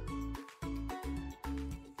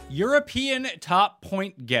 European top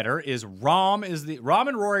point getter is Rahm. Rahm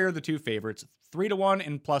and Rory are the two favorites, 3-1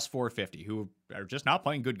 and plus 450, who are just not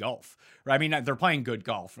playing good golf. I mean, they're playing good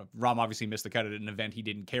golf. Rahm obviously missed the cut at an event he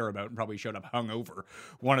didn't care about and probably showed up hungover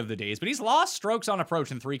one of the days, but he's lost strokes on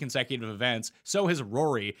approach in 3 consecutive events. So has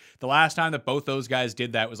Rory. The last time that both those guys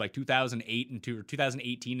did that was like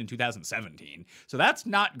 2018 and 2017. So that's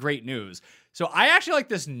not great news. So I actually like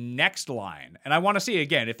this next line, and I want to see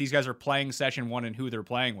again if these guys are playing session 1 and who they're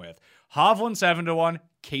playing with. Hovland 7-1,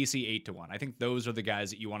 Casey 8-1. I think those are the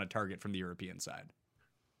guys that you want to target from the European side.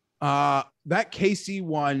 That Casey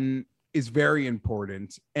one is very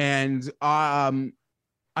important, and I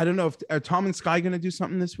don't know if are Tom and Sky going to do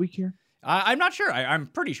something this week here. I'm not sure. I'm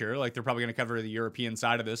pretty sure. Like they're probably going to cover the European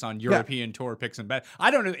side of this on European Tour picks and bets.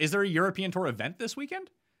 I don't know. Is there a European Tour event this weekend?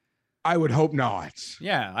 I would hope not.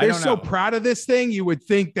 Yeah, they're so proud of this thing. You would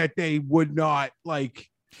think that they would not like.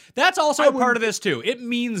 That's also a part of this too. It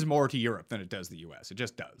means more to Europe than it does the US. It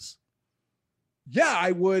just does. Yeah,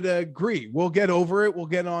 I would agree. We'll get over it. We'll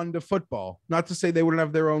get on to football. Not to say they wouldn't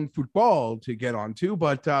have their own football to get on to,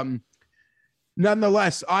 but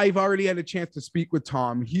nonetheless, I've already had a chance to speak with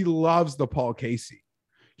Tom. He loves the Paul Casey.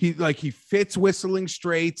 He fits Whistling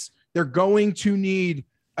Straits. They're going to need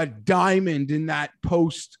a diamond in that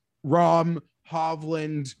post Rom,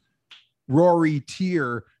 Hovland, Rory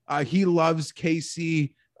tier. He loves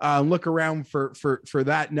Casey. Look around for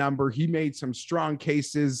that number. He made some strong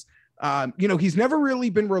cases. He's never really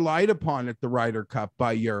been relied upon at the Ryder Cup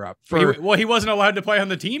by Europe. He wasn't allowed to play on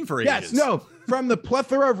the team for ages. Yes, no, from the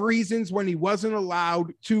plethora of reasons when he wasn't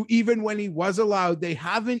allowed to even when he was allowed, they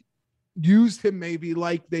haven't used him maybe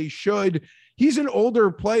like they should. He's an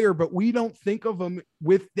older player, but we don't think of him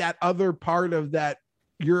with that other part of that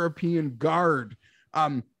European guard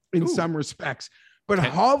in some respects. But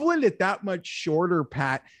Hovland at that much shorter,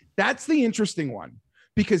 Pat, that's the interesting one.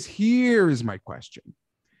 Because here's my question.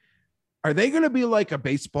 Are they going to be like a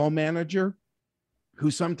baseball manager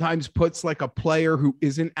who sometimes puts like a player who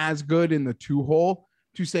isn't as good in the 2-hole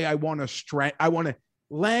to say, I want to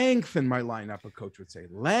lengthen my lineup, a coach would say,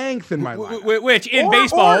 lengthen my lineup. Which in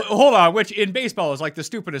baseball is like the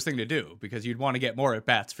stupidest thing to do because you'd want to get more at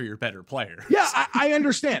bats for your better player. Yeah, I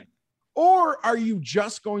understand. Or are you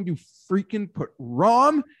just going to freaking put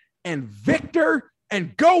Rom and Victor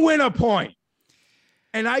and go win a point?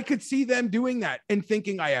 And I could see them doing that and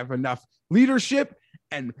thinking I have enough leadership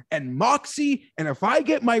and moxie. And if I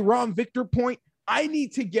get my Rom Victor point, I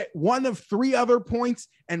need to get one of 3 other points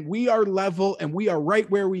and we are level and we are right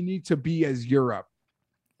where we need to be as Europe.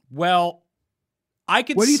 Well, I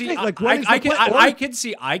could see.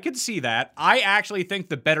 I could see that. I actually think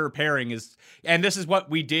the better pairing is, and this is what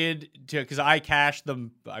we did because I cashed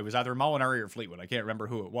them. I was either Molinari or Fleetwood. I can't remember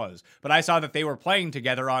who it was, but I saw that they were playing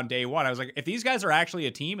together on day one. I was like, if these guys are actually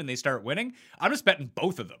a team and they start winning, I'm just betting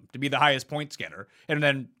both of them to be the highest points getter. And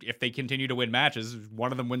then if they continue to win matches,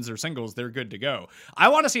 one of them wins their singles, they're good to go. I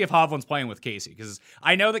want to see if Hovland's playing with Casey because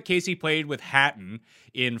I know that Casey played with Hatton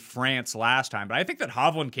in France last time, but I think that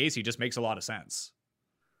Hovland Casey just makes a lot of sense.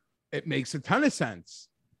 It makes a ton of sense,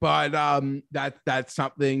 but that's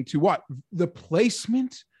something to what the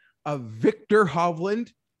placement of Victor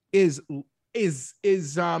Hovland is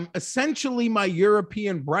essentially my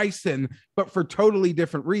European Bryson, but for totally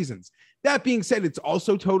different reasons. That being said, it's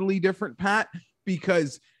also totally different, Pat,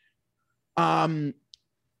 because there's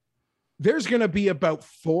going to be about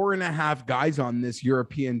 4.5 guys on this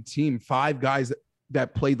European team, 5 guys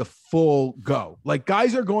that play the full go. Like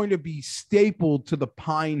guys are going to be stapled to the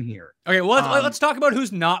pine here. Okay, well, let's talk about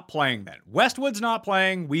who's not playing then. Westwood's not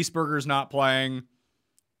playing. Wiesberger's not playing.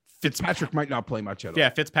 Fitzpatrick might not play much at all. Yeah,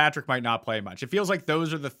 Fitzpatrick might not play much. It feels like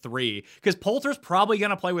those are the 3. Because Poulter's probably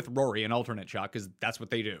going to play with Rory in alternate shot because that's what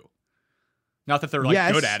they do. Not that they're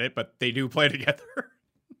good at it, but they do play together.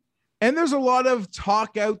 And there's a lot of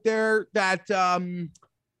talk out there that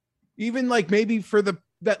even like maybe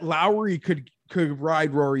that Lowry could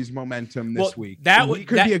ride Rory's momentum this week. He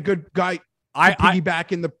could be a good guy to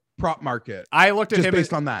piggyback in the prop market. I looked at him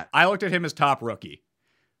based on that. I looked at him as top rookie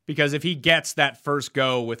because if he gets that first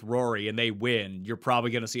go with Rory and they win, you're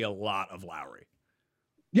probably going to see a lot of Lowry.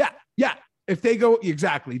 Yeah. If they go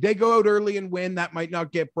out early and win, that might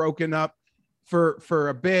not get broken up for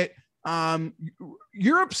a bit.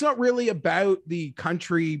 Europe's not really about the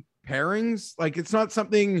country pairings. Like it's not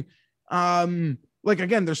something. Like,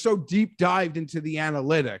 again, they're so deep dived into the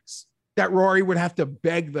analytics that Rory would have to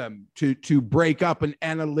beg them to break up an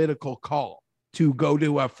analytical call to go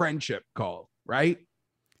to a friendship call, right?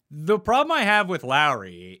 The problem I have with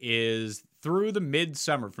Lowry is through the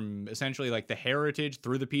midsummer, from essentially like the Heritage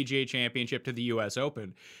through the PGA Championship to the US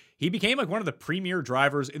Open, he became like one of the premier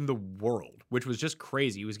drivers in the world, which was just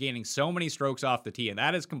crazy. He was gaining so many strokes off the tee, and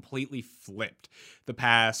that has completely flipped the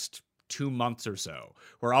past 2 months or so,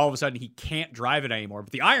 where all of a sudden he can't drive it anymore,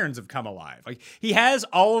 but the irons have come alive. Like he has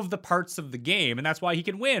all of the parts of the game, and that's why he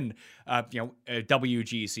can win a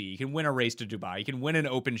WGC, he can win a race to Dubai, he can win an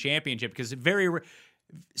Open Championship, because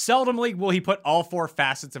seldomly will he put all 4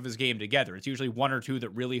 facets of his game together. It's usually 1 or 2 that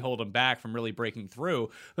really hold him back from really breaking through.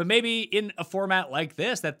 But maybe in a format like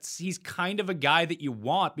this, he's kind of a guy that you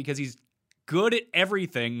want because he's good at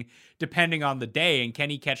everything depending on the day, and can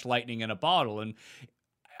he catch lightning in a bottle? And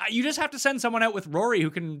you just have to send someone out with Rory who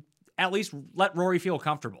can at least let Rory feel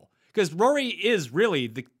comfortable. Because Rory is really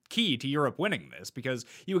the key to Europe winning this, because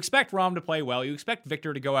you expect Rom to play well, you expect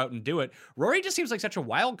Victor to go out and do it. Rory just seems like such a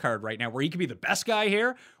wild card right now where he could be the best guy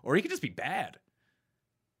here, or he could just be bad.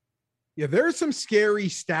 Yeah, there are some scary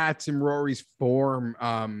stats in Rory's form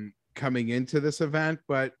coming into this event,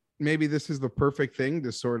 but maybe this is the perfect thing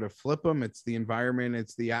to sort of flip them. It's the environment,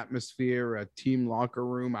 it's the atmosphere, a team locker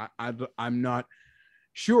room. I'm not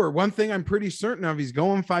sure. One thing I'm pretty certain of, he's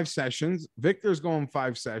going 5 sessions. Victor's going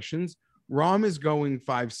 5 sessions. Rom is going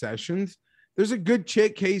 5 sessions. There's a good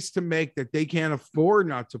case to make that they can't afford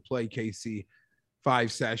not to play Casey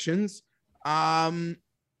 5 sessions.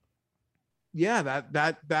 Yeah,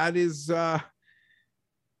 that is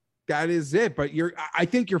it. But I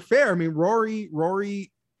think you're fair. I mean,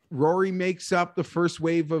 Rory makes up the first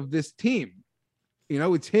wave of this team. You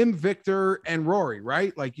know, it's him, Victor, and Rory,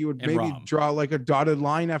 right? Like you would maybe Rom. draw like a dotted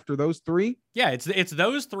line after those 3. Yeah, it's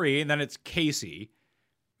those 3, and then it's Casey,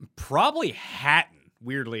 probably Hatton.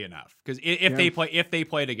 Weirdly enough, because if they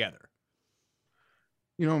play together,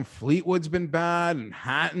 you know, Fleetwood's been bad and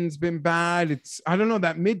Hatton's been bad. I don't know,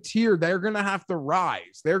 that mid tier, they're gonna have to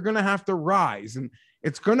rise. And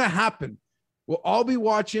it's gonna happen. We'll all be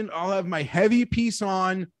watching. I'll have my heavy piece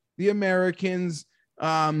on the Americans.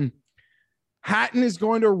 Hatton is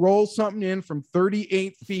going to roll something in from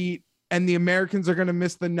 38 feet, and the Americans are going to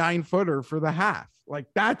miss the 9-footer for the half. Like,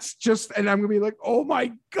 that's just, and I'm going to be like, oh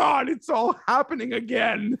my God, it's all happening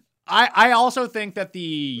again. I also think that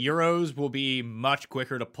the Euros will be much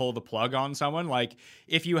quicker to pull the plug on someone. Like,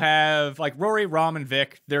 if you have, like, Rory, Rom, and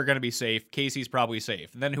Vic, they're going to be safe. Casey's probably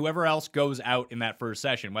safe. And then whoever else goes out in that first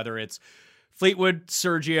session, whether it's Fleetwood,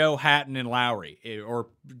 Sergio, Hatton, and Lowry, or,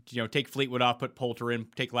 you know, take Fleetwood off, put Poulter in,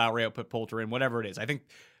 take Lowry out, put Poulter in, whatever it is. I think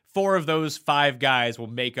 4 of those 5 guys will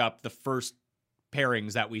make up the first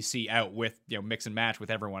pairings that we see out with, you know, mix and match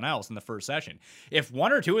with everyone else in the first session. If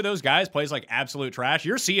 1 or 2 of those guys plays like absolute trash,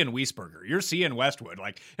 you're seeing Wiesberger, you're seeing Westwood.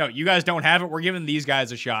 Like, no, you guys don't have it. We're giving these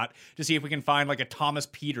guys a shot to see if we can find like a Thomas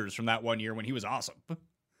Peters from that one year when he was awesome.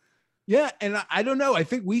 Yeah, and I don't know. I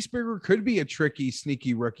think Wiesberger could be a tricky,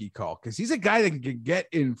 sneaky rookie call because he's a guy that can get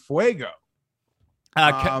in fuego.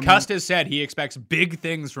 Cust has said he expects big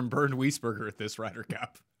things from Bernd Wiesberger at this Ryder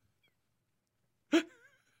Cup.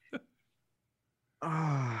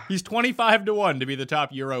 He's 25-1 to be the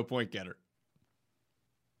top Euro point getter.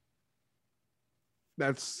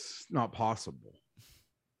 That's not possible.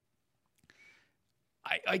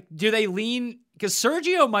 Do they lean? Because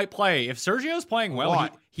Sergio might play. If Sergio's playing well,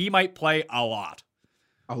 he might play a lot.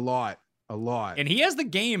 A lot. And he has the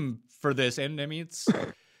game for this. And I mean, it's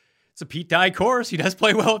a Pete Dye course. He does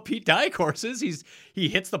play well at Pete Dye courses. He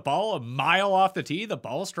hits the ball a mile off the tee. The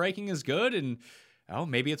ball striking is good. And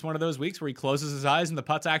maybe it's one of those weeks where he closes his eyes and the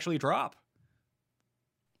putts actually drop.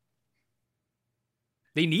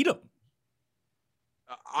 They need him.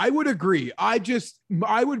 I would agree. I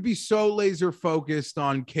would be so laser focused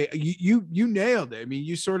on you nailed it. I mean,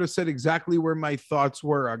 you sort of said exactly where my thoughts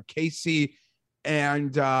were on Casey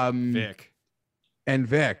and Vic.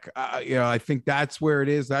 I think that's where it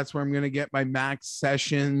is. That's where I'm going to get my max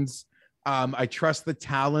sessions. I trust the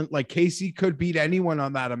talent. Like, Casey could beat anyone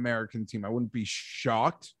on that American team. I wouldn't be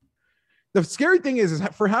shocked. The scary thing is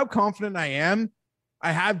for how confident I am,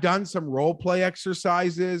 I have done some role play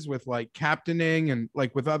exercises with like captaining and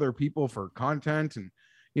like with other people for content and,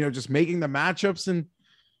 you know, just making the matchups. And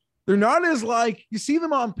they're not as like, you see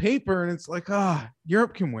them on paper and it's like,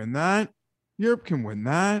 Europe can win that. Europe can win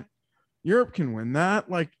that.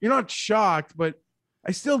 Like, you're not shocked, but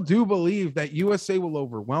I still do believe that USA will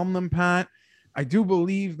overwhelm them, Pat. I do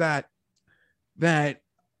believe that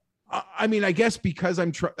I mean, I guess because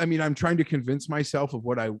I'm trying to convince myself of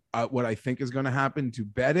what I think is going to happen to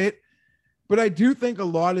bet it. But I do think a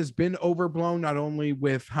lot has been overblown, not only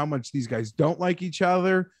with how much these guys don't like each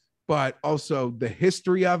other, but also the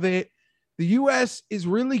history of it. The US is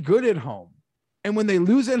really good at home. And when they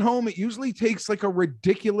lose at home, it usually takes like a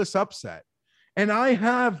ridiculous upset. And I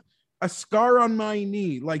have a scar on my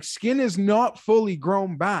knee. Like, skin is not fully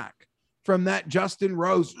grown back from that Justin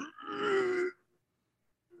Rose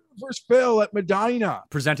versus Phil at Medina.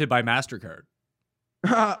 Presented by MasterCard.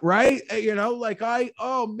 Right? You know, like I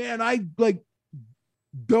like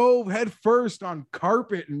dove head first on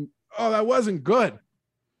carpet and that wasn't good.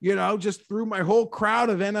 You know, just through my whole crowd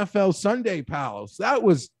of NFL Sunday pals. That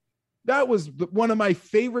was one of my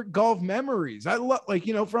favorite golf memories. I love, like,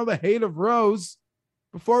 you know, from the hate of Rose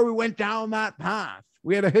before we went down that path.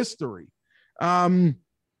 We had a history. I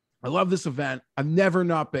love this event. I've never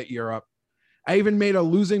not bet Europe. I even made a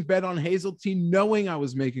losing bet on Hazeltine knowing I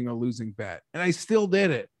was making a losing bet, and I still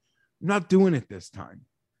did it. I'm not doing it this time.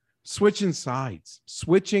 Switching sides.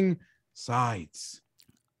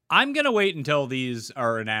 I'm going to wait until these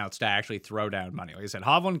are announced to actually throw down money. Like I said,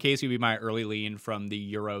 Hovland Casey would be my early lean from the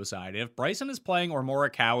Euro side. If Bryson is playing or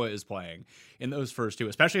Morikawa is playing in those first 2,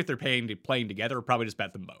 especially if they're playing together, probably just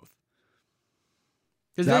bet them both.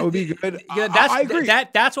 That would be good. Yeah, I agree.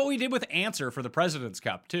 That's what we did with Answer for the President's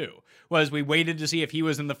Cup too. Was we waited to see if he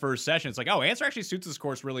was in the first session. It's like, oh, Answer actually suits this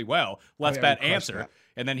course really well. Let's bet Answer. That.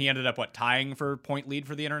 And then he ended up tying for point lead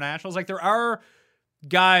for the internationals. Like there are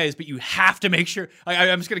guys, but you have to make sure.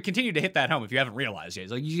 I'm just going to continue to hit that home if you haven't realized yet.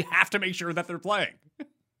 It's like you have to make sure that they're playing.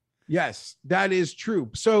 Yes, that is true.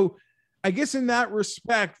 So I guess in that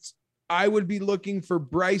respect, I would be looking for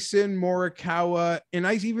Bryson, Morikawa, and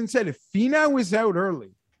I even said if Finau is out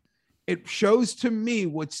early, it shows to me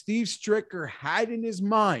what Steve Stricker had in his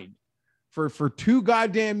mind for 2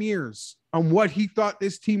 goddamn years on what he thought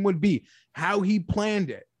this team would be, how he planned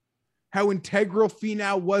it, how integral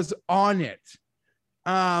Finau was on it.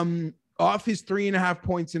 Off his 3.5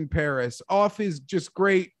 points in Paris, off his just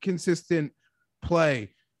great, consistent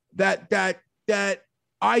play. That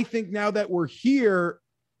I think now that we're here,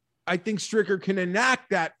 I think Stricker can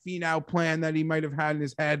enact that Finau plan that he might have had in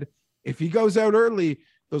his head. If he goes out early,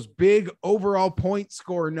 those big overall point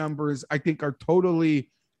score numbers, I think, are totally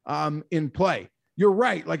in play. You're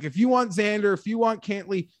right. Like if you want Xander, if you want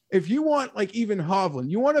Cantley, if you want like even Hovland,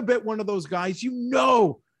 you want to bet one of those guys, you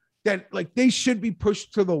know that like they should be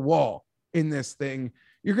pushed to the wall in this thing.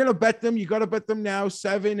 You're going to bet them. You got to bet them now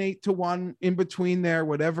 7-8 to 1 in between there,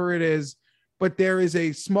 whatever it is. But there is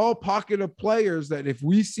a small pocket of players that if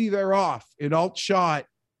we see they're off in alt shot,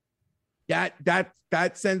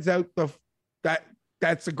 that sends out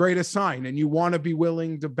that's the greatest sign. And you want to be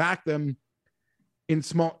willing to back them in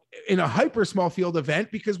a hyper small field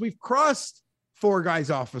event because we've crossed 4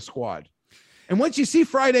 guys off a squad. And once you see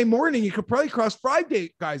Friday morning, you could probably cross 5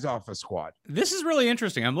 guys off a squad. This is really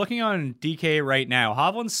interesting. I'm looking on DK right now.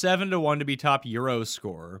 Hovland's 7-1 to be top Euro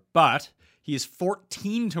scorer, but he's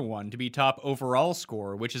 14-1 to be top overall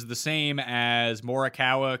scorer, which is the same as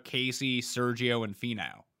Morikawa, Casey, Sergio, and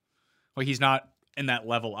Finau. Well, he's not in that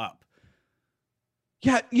level up.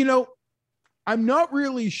 Yeah, I'm not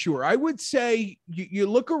really sure. I would say you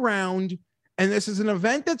look around, and this is an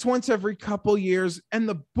event that's once every couple years, and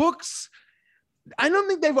the books, I don't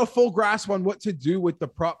think they have a full grasp on what to do with the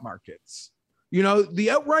prop markets. The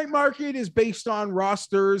outright market is based on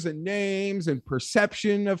rosters and names and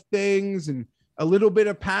perception of things and a little bit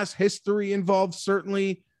of past history involved,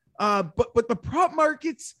 certainly. But the prop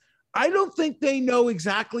markets, I don't think they know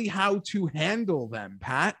exactly how to handle them,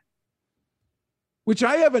 Pat. Which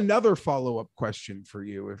I have another follow-up question for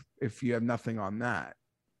you if you have nothing on that.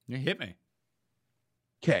 You hit me.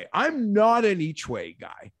 Okay, I'm not an each way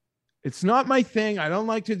guy. It's not my thing. I don't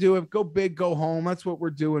like to do it. Go big, go home. That's what we're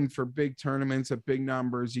doing for big tournaments at big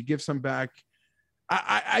numbers. You give some back.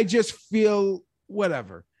 I just feel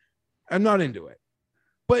whatever. I'm not into it.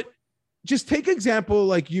 But just take example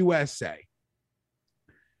like USA.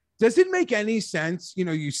 Does it make any sense?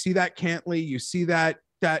 You see that Cantley, you see that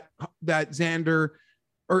Xander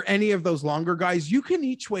or any of those longer guys, you can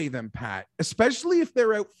each way them, Pat, especially if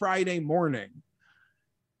they're out Friday morning.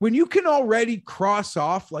 When you can already cross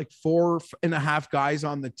off like 4.5 guys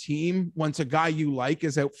on the team once a guy you like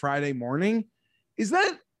is out Friday morning, is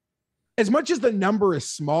that as much as the number is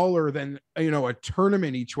smaller than, a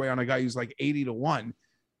tournament each way on a guy who's like 80-1,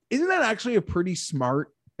 isn't that actually a pretty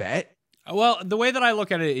smart bet? Well, the way that I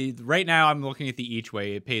look at it right now, I'm looking at the each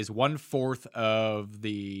way. It pays 1/4 of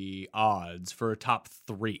the odds for a top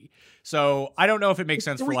 3. So I don't know if it makes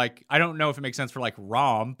sense for like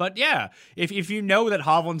Rom, but yeah, if you know that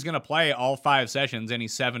Hovland's going to play all 5 sessions and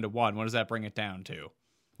he's 7-1, what does that bring it down to?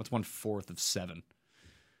 What's 1/4 of 7?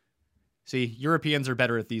 See, Europeans are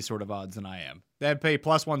better at these sort of odds than I am. They'd pay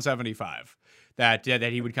plus 175 that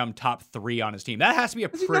he would come top 3 on his team. That has to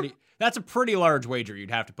be that's a pretty large wager you'd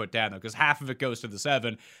have to put down though, because half of it goes to the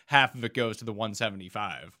 7, half of it goes to the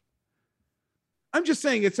 175. I'm just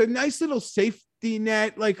saying it's a nice little safety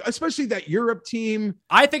net, like especially that Europe team.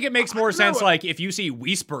 I think it makes more sense like if you see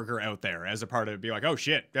Wiesberger out there as a part of it, be like, oh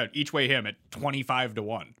shit, each way him at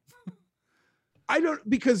 25-1.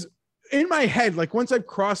 Because in my head, like once I've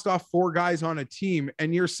crossed off 4 guys on a team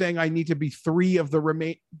and you're saying I need to be top 3 of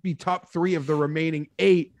the remaining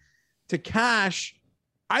 8 to cash,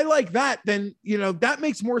 I like that. Then, that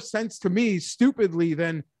makes more sense to me stupidly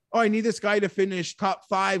than, I need this guy to finish top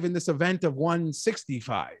 5 in this event of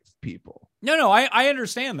 165 people. No, I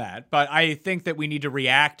understand that, but I think that we need to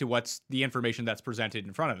react to what's the information that's presented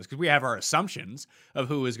in front of us, because we have our assumptions of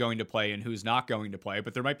who is going to play and who's not going to play,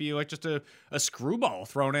 but there might be like just a screwball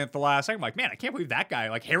thrown in at the last second. Like, man, I can't believe that guy,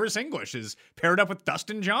 like Harris English, is paired up with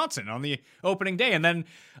Dustin Johnson on the opening day. And then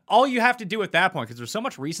all you have to do at that point, because there's so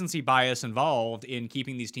much recency bias involved in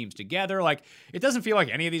keeping these teams together, like it doesn't feel like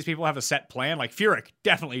any of these people have a set plan. Like Furyk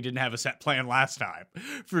definitely didn't have a set plan last time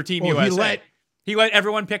for Team USA. He let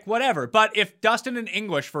everyone pick whatever. But if Dustin and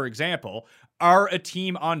English, for example, are a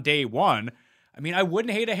team on day one, I mean, I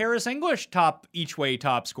wouldn't hate a Harris English each way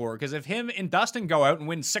top scorer, because if him and Dustin go out and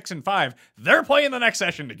win 6 and 5, they're playing the next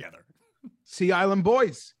session together. Sea Island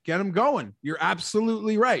boys, get them going. You're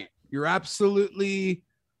absolutely right. You're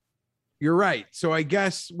right. So I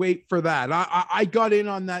guess wait for that. I got in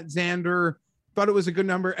on that Xander, thought it was a good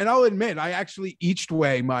number. And I'll admit, I actually eached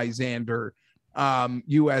way my Xander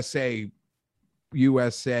USA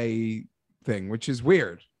thing, which is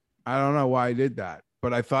weird. I don't know why I did that,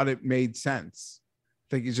 but I thought it made sense. I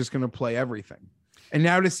think he's just going to play everything. And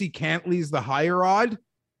now to see Cantley's the higher odd,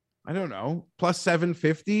 I don't know, plus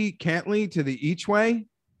 750 Cantley to the each way.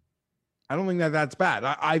 I don't think that's bad.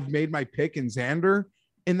 I've made my pick in Xander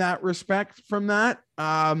in that respect from that.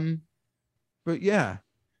 But yeah.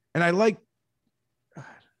 And I like,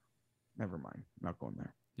 never mind. Not going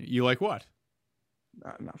there. You like what?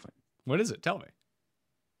 Nothing. What is it? Tell me.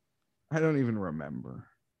 I don't even remember.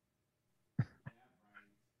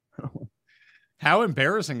 How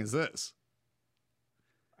embarrassing is this?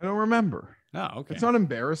 I don't remember. Oh, okay. It's not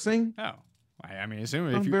embarrassing. Oh, I mean,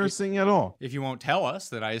 assume Not embarrassing at all. If you won't tell us,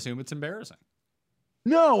 then I assume it's embarrassing.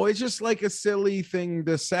 No, it's just like a silly thing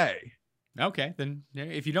to say. Okay, then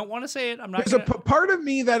if you don't want to say it, I'm not. There's a part of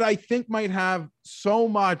me that I think might have so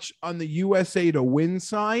much on the USA to win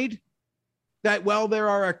side that while there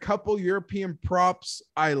are a couple European props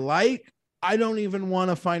I like, I don't even want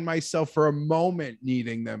to find myself for a moment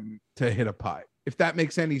needing them to hit a putt, if that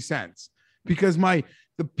makes any sense. Because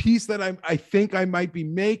the piece that I think I might be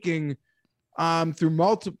making through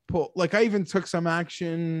multiple, like I even took some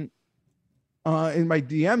action in my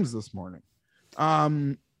DMs this morning.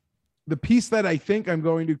 The piece that I think I'm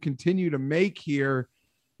going to continue to make here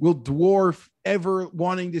will dwarf ever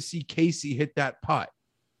wanting to see Casey hit that putt.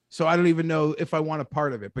 So I don't even know if I want a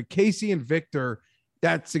part of it, but Casey and Victor,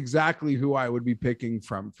 that's exactly who I would be picking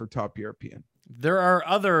from for top European. There are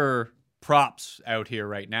other props out here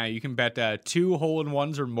right now. You can bet 2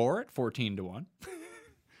 hole-in-ones or more at 14-1.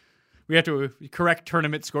 We have to correct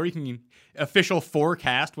tournament score. You can official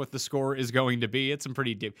forecast what the score is going to be. It's some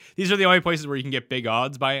pretty deep. These are the only places where you can get big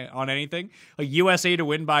odds on anything. Like USA to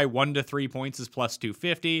win by 1 to 3 points is plus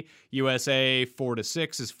 250. USA 4 to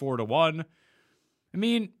 6 is 4-1. I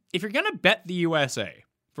mean, if you're gonna bet the USA,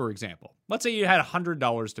 for example, let's say you had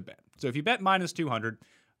 $100 to bet. So if you bet minus 200,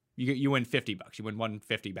 you win $50. You win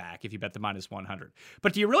 150 back if you bet the minus 100.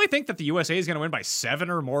 But do you really think that the USA is going to win by 7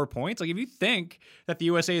 or more points? Like, if you think that the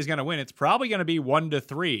USA is going to win, it's probably going to be 1 to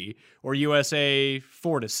 3 or USA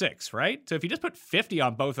 4 to 6, right? So if you just put 50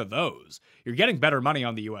 on both of those, you're getting better money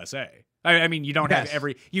on the USA. I mean, you don't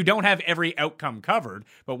have every outcome covered,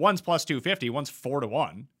 but one's plus 250, one's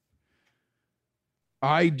 4-1.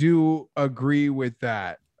 I do agree with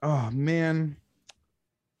that. Oh man.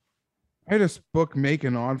 I had a book make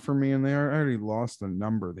an odd for me in there. I already lost the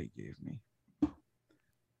number they gave me.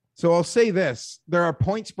 So I'll say this. There are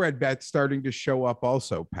point spread bets starting to show up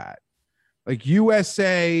also, Pat. Like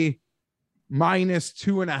USA minus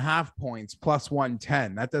 2.5 points plus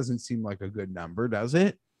 110. That doesn't seem like a good number, does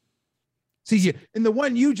it? See, in the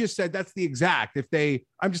one you just said, that's the exact.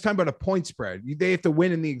 I'm just talking about a point spread. They have to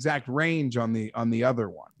win in the exact range on the other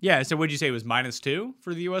one. Yeah. So what'd you say it was minus 2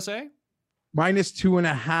 for the USA? Minus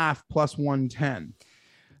 2.5 plus 110.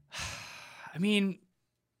 I mean,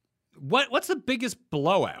 what's the biggest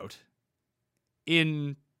blowout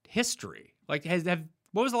in history? Like,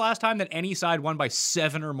 what was the last time that any side won by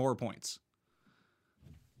 7 or more points?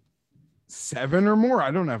 7 or more?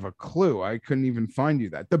 I don't have a clue. I couldn't even find you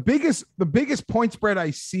that. The biggest point spread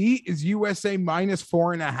I see is USA minus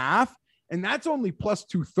 4.5, and that's only plus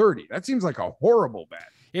 230. That seems like a horrible bet.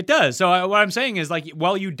 It does. So what I'm saying is, like,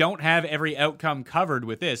 while you don't have every outcome covered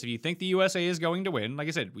with this, if you think the USA is going to win, like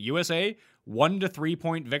I said, USA 1 to 3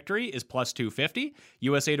 point victory is plus 250.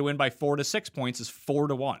 USA to win by 4 to 6 points is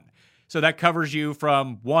 4-1. So that covers you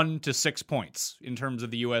from 1 to 6 points in terms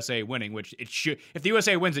of the USA winning, which it should. If the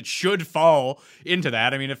USA wins, it should fall into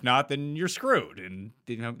that. I mean, if not, then you're screwed, and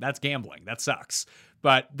that's gambling. That sucks.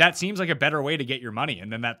 But that seems like a better way to get your money, and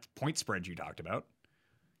then that point spread you talked about.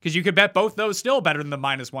 Because you could bet both those still better than the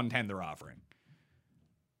minus 110 they're offering.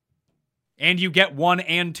 And you get 1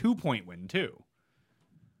 and 2 point win too.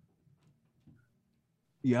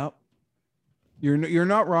 Yep. You're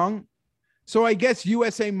not wrong. So I guess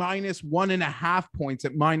USA minus 1.5 points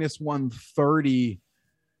at minus 130.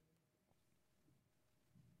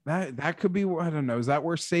 That could be, I don't know. Is that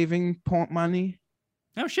worth saving point money?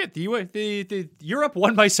 Oh shit. The Europe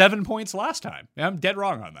won by 7 points last time. I'm dead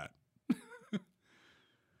wrong on that.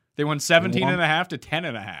 They won 17.5 to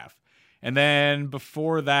 10.5. And then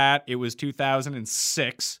before that, it was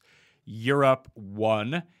 2006. Europe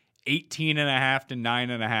won 18.5 to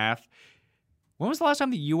 9.5. When was the last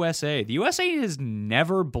time the USA? The USA has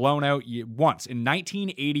never blown out once. In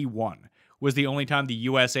 1981 was the only time the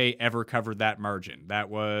USA ever covered that margin. That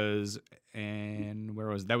was, and where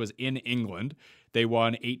was that? Was in England. They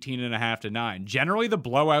won 18.5 to 9. Generally, the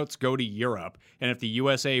blowouts go to Europe, and if the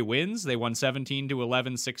USA wins, they won 17 to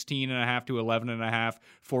 11, 16.5 to 11.5,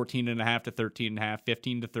 14.5 to 13.5,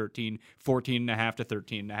 15 to 13, 14.5 to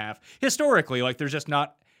 13.5. Historically, like there's just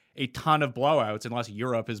not a ton of blowouts unless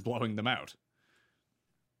Europe is blowing them out.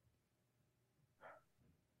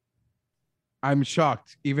 I'm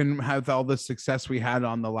shocked. Even with all the success we had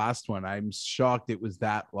on the last one, I'm shocked it was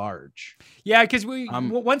that large. Yeah, because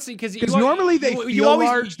normally they feel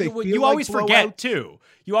large. You always forget too.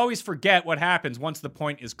 You always forget what happens once the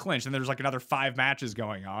point is clinched, and there's like another 5 matches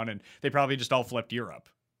going on, and they probably just all flipped Europe,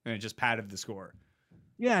 and it just padded the score.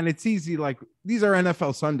 Yeah, and it's easy. Like these are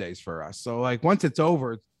NFL Sundays for us, so like once it's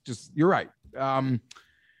over, just you're right.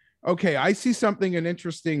 Okay, I see an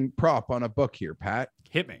interesting prop on a book here, Pat.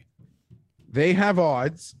 Hit me. They have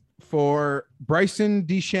odds for Bryson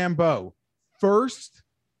DeChambeau, first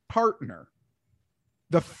partner.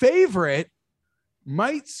 The favorite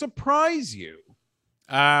might surprise you.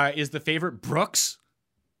 Is the favorite Brooks?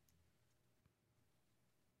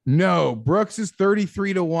 No, Brooks is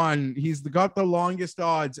 33 to 1. He's got the longest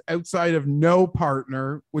odds outside of no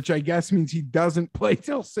partner, which I guess means he doesn't play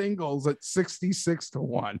till singles at 66 to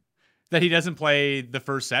 1. That he doesn't play the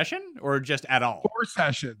first session or just at all? 4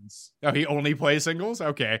 sessions. Oh, he only plays singles?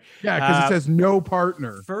 Okay. Yeah, because it says no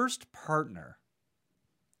partner. First partner.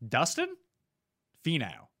 Dustin?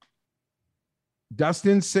 Finau.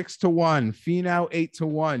 Dustin 6 to 1. Finau 8 to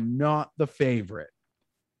 1. Not the favorite.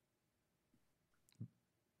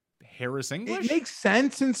 Harris English? It makes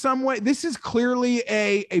sense in some way. This is clearly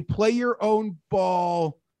a player-owned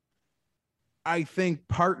ball, I think,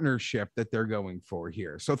 partnership that they're going for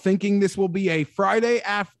here. So thinking this will be a Friday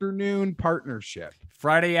afternoon partnership.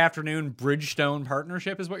 Friday afternoon Bridgestone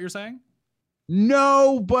partnership is what you're saying?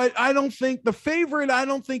 No, but I don't think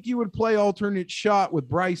you would play alternate shot with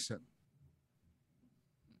Bryson.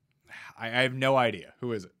 I have no idea.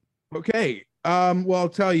 Who is it? Okay. Well, I'll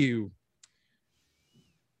tell you.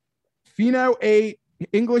 Finau 8,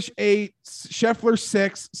 English 8, Scheffler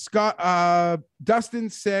 6, Dustin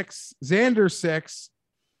 6, Xander 6,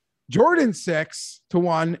 Jordan 6 to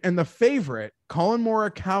 1, and the favorite, Colin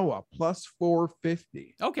Morikawa, plus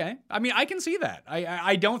 450. Okay. I mean, I can see that.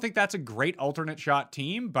 I don't think that's a great alternate shot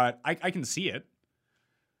team, but I can see it.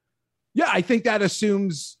 Yeah, I think that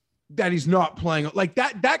assumes that he's not playing. Like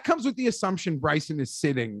that comes with the assumption Bryson is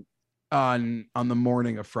sitting on the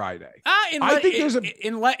morning of Friday. I think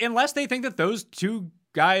unless they think that those two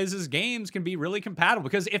guys' games can be really compatible,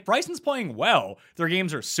 because if Bryson's playing well, their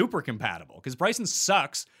games are super compatible, because Bryson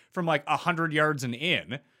sucks from like 100 yards and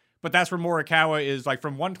in, but that's where Morikawa is. Like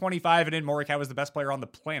from 125 and in, Morikawa is the best player on the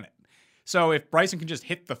planet. So if Bryson can just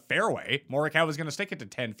hit the fairway, Morikawa is going to stick it to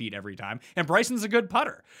 10 feet every time, and Bryson's a good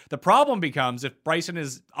putter. The problem becomes if Bryson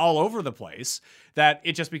is all over the place, that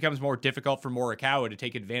it just becomes more difficult for Morikawa to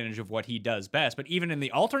take advantage of what he does best. But even in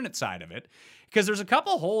the alternate side of it, because there's a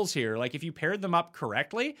couple holes here, like if you paired them up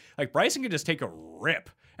correctly, like Bryson could just take a rip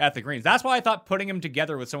at the greens. That's why I thought putting him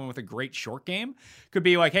together with someone with a great short game could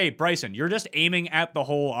be like, hey, Bryson, you're just aiming at the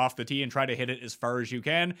hole off the tee and try to hit it as far as you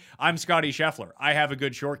can. I'm Scotty Scheffler. I have a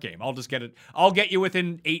good short game. I'll just get it. I'll get you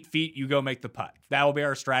within 8 feet. You go make the putt. That will be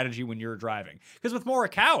our strategy when you're driving. Because with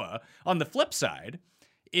Morikawa, on the flip side,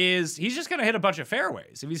 is he's just going to hit a bunch of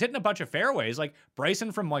fairways. If he's hitting a bunch of fairways, like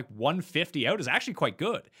Bryson from like 150 out is actually quite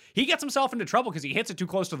good. He gets himself into trouble because he hits it too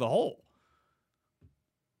close to the hole.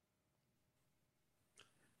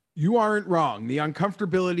 You aren't wrong. The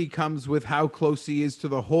uncomfortability comes with how close he is to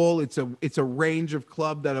the hole. It's a range of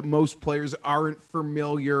club that most players aren't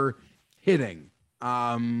familiar hitting.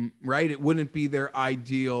 Right? It wouldn't be their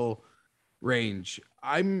ideal range.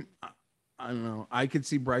 I don't know. I could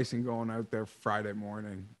see Bryson going out there Friday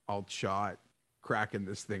morning, all shot, cracking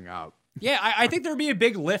this thing up. Yeah, I think there'd be a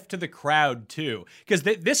big lift to the crowd too, because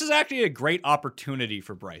this is actually a great opportunity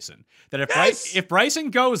for Bryson. That if Bryson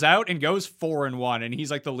goes out and goes 4-1 and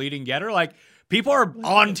he's like the leading getter, like people are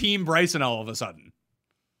on Team Bryson all of a sudden.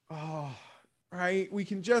 Oh, right. We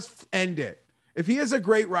can just end it. If he has a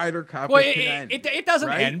great Ryder Cup, well, it doesn't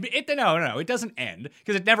right? end. No, it doesn't end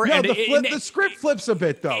because it never ended. The script flips a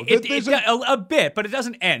bit though. A bit, but it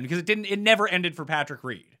doesn't end because it never ended for Patrick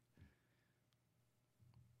Reed.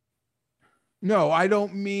 No, I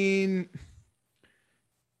don't mean.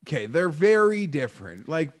 Okay, they're very different.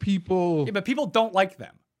 Like people. Yeah, but people don't like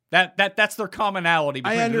them. That's their commonality.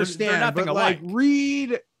 I understand, they're nothing but alike. like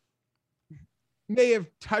Reed may have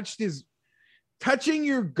touching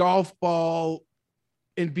your golf ball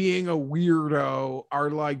and being a weirdo are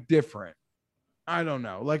like different. I don't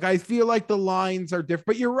know. Like, I feel like the lines are different,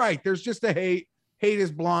 but you're right. There's just a hate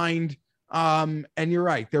is blind. And you're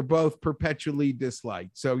right. They're both perpetually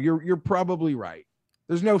disliked. So you're probably right.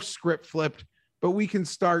 There's no script flipped, but we can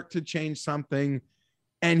start to change something,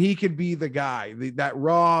 and he could be the guy, that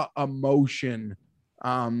raw emotion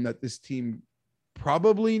that this team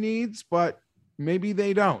probably needs, but maybe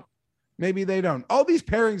they don't. Maybe they don't. All these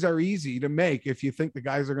pairings are easy to make if you think the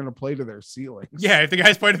guys are going to play to their ceilings. Yeah, if the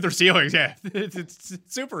guys play to their ceilings, yeah, it's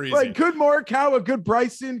super easy. Like good Morikawa, good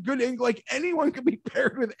Bryson, good like anyone could be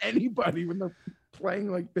paired with anybody when they're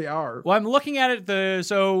playing like they are. Well, I'm looking at it.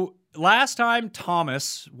 So last time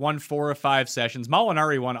Thomas won 4 of 5 sessions.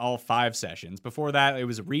 Molinari won all 5 sessions. Before that, it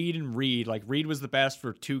was Reed and Reed. Like Reed was the best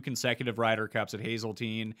for 2 consecutive Ryder Cups at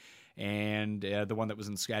Hazeltine, and the one that was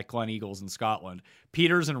at Glen Eagles in Scotland.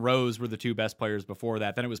 Peters and Rose were the 2 best players before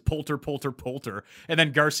that. Then it was Poulter, and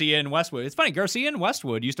then Garcia and Westwood. It's funny, Garcia and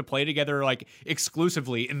Westwood used to play together like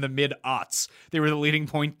exclusively in the mid-aughts. They were the leading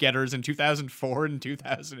point getters in 2004 and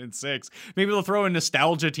 2006. Maybe they'll throw a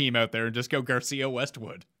nostalgia team out there and just go Garcia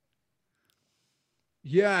Westwood.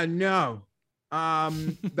 Yeah, no.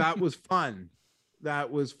 That was fun.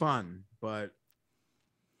 But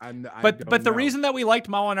But the reason that we liked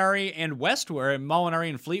Molinari and Westwood and Molinari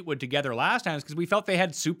and Fleetwood together last time is because we felt they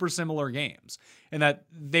had super similar games and that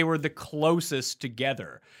they were the closest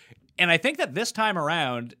together. And I think that this time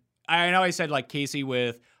around, I know I said like Casey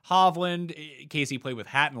with Hovland, Casey played with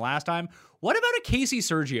Hatton last time. What about a Casey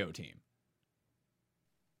Sergio team?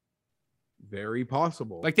 Very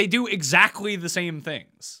possible. Like they do exactly the same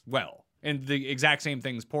things well and the exact same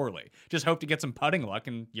things poorly. Just hope to get some putting luck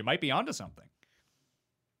and you might be onto something.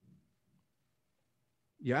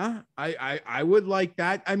 Yeah, I would like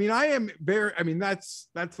that. I mean, that's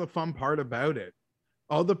the fun part about it.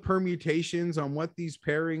 All the permutations on what these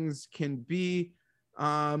pairings can be.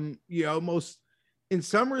 Most in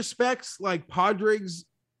some respects, like Padraig's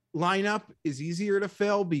lineup is easier to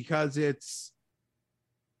fill because it's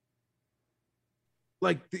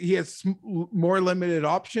like he has more limited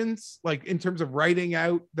options, like in terms of writing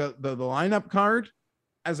out the lineup card,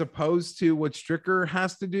 as opposed to what Stricker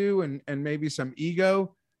has to do and maybe some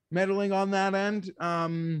ego meddling on that end.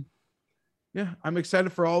 Yeah, I'm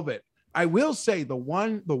excited for all of it. I will say the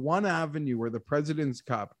one avenue where the President's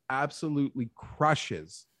Cup absolutely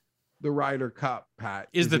crushes the Ryder Cup, Pat,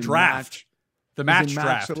 is the draft. The match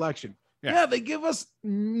draft selection. Yeah, they give us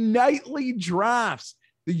nightly drafts.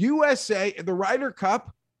 The USA, the Ryder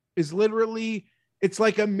Cup is literally, it's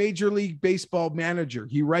like a Major League Baseball manager.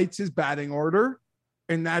 He writes his batting order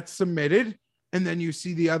and that's submitted. And then you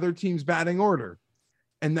see the other team's batting order.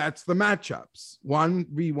 And that's the matchups. 1v1,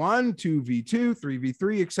 2v2,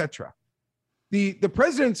 3v3, etc. The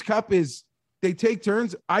President's Cup is they take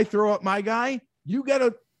turns. I throw up my guy. You got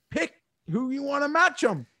to pick who you want to match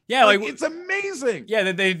them. Yeah, like it's amazing.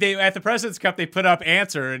 Yeah, they at the President's Cup they put up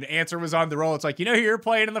Answer, and Answer was on the roll. It's like, you know who you're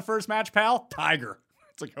playing in the first match, pal? Tiger.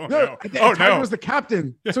 It's like, Tiger was the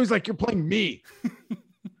captain, so he's like, you're playing me.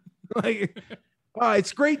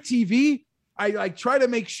 It's great TV. I like try to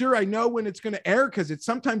make sure I know when it's going to air because it's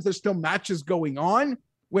sometimes there's still matches going on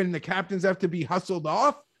when the captains have to be hustled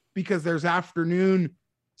off because there's afternoon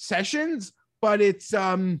sessions. But it's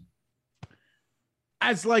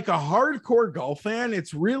as like a hardcore golf fan,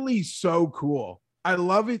 it's really so cool. I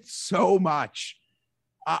love it so much.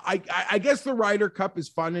 I guess the Ryder Cup is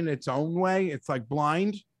fun in its own way. It's like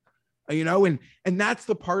blind, and that's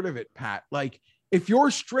the part of it, Pat. Like if you're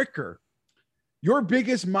Stricker, your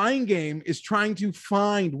biggest mind game is trying to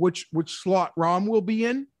find which slot Rahm will be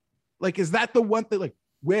in. Like, is that the one that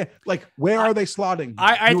where are they slotting?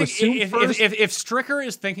 I think if Stricker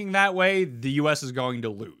is thinking that way, the U.S. is going to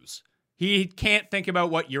lose. He can't think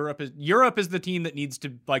about what Europe is. Europe is the team that needs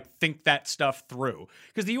to think that stuff through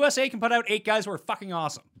because the USA can put out 8 guys who are fucking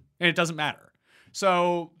awesome and it doesn't matter.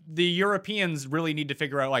 So the Europeans really need to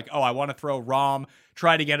figure out I want to throw Rahm,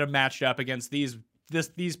 try to get him matched up against these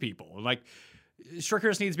people. Like Stricker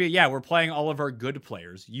just needs to be, we're playing all of our good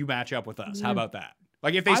players. You match up with us. How about that?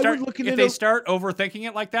 Like if they start overthinking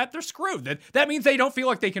it like that, they're screwed. That means they don't feel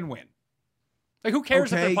like they can win. Like, who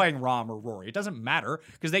cares if they're playing Rahm or Rory? It doesn't matter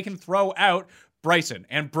because they can throw out Bryson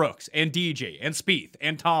and Brooks and DJ and Spieth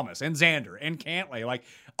and Thomas and Xander and Cantlay. Like,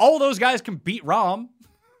 all those guys can beat Rahm.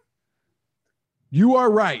 You are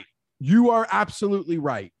right. You are absolutely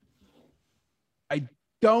right. I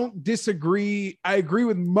don't disagree. I agree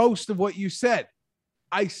with most of what you said.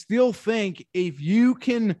 I still think if you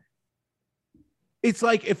can, it's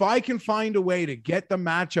like if I can find a way to get the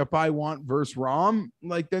matchup I want versus Rom,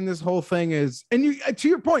 like then this whole thing is, and you, to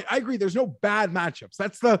your point, I agree. There's no bad matchups.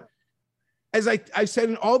 That's as I said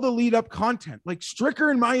in all the lead up content, like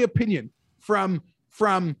Stricker, in my opinion, from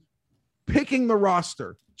picking the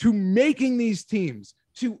roster to making these teams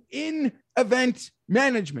to in-event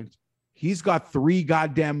management, he's got 3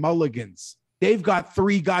 goddamn mulligans. They've got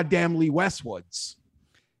 3 goddamn Lee Westwoods.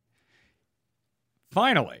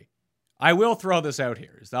 Finally, I will throw this out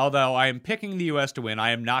here. Although I am picking the U.S. to win,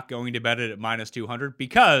 I am not going to bet it at -200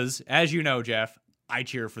 because, as you know, Jeff, I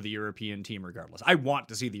cheer for the European team regardless. I want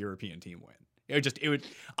to see the European team win.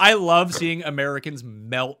 I love seeing Americans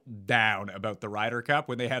melt down about the Ryder Cup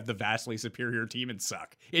when they have the vastly superior team and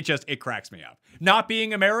suck. It cracks me up. Not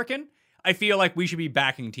being American, I feel like we should be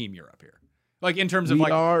backing Team Europe here. Like in terms of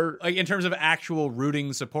in terms of actual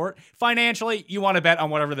rooting support. Financially, you want to bet on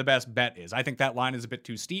whatever the best bet is. I think that line is a bit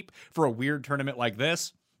too steep for a weird tournament like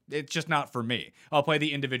this. It's just not for me. I'll play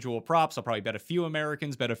the individual props. I'll probably bet a few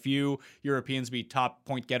Americans, bet a few Europeans be top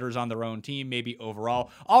point getters on their own team, maybe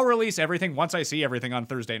overall. I'll release everything once I see everything on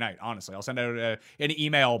Thursday night, honestly. I'll send out an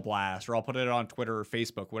email blast, or I'll put it on Twitter or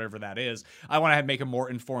Facebook, whatever that is. I want to make a more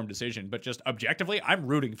informed decision, but just objectively, I'm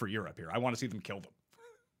rooting for Europe here. I want to see them kill them.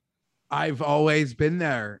 I've always been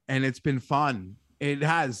there, and it's been fun. It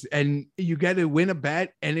has. And you get to win a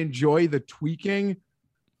bet and enjoy the tweaking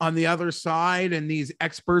on the other side, and these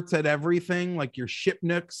experts at everything, like your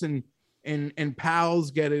Shipnooks and pals,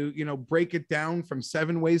 get to, break it down from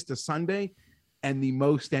 7 ways to Sunday. And the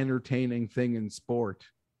most entertaining thing in sport,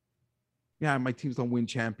 yeah, my teams don't win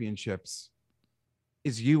championships,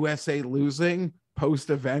 is USA losing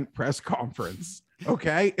post-event press conference.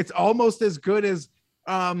 Okay. It's almost as good as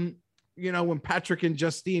when Patrick and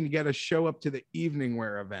Justine get to show up to the evening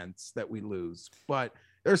wear events that we lose. But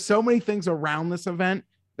there's so many things around this event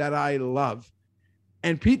that I love.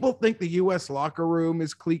 And people think the U.S. locker room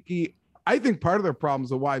is cliquey. I think part of their problem is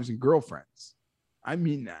the wives and girlfriends. I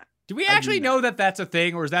mean that. Do we actually know that that's a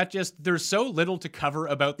thing, or is that just there's so little to cover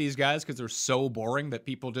about these guys because they're so boring that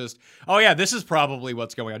people just, oh yeah, this is probably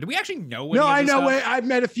what's going on? Do we actually know? No, I know. I've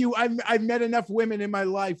met a few. I've met enough women in my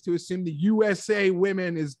life to assume the USA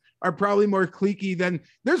women are probably more cliquey than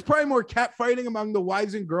there's probably more cat fighting among the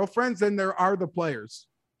wives and girlfriends than there are the players.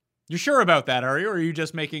 You're sure about that, are you? Or are you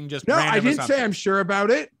just making just no? Random I didn't assumptions? say I'm sure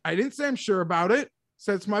about it.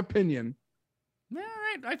 So it's my opinion. All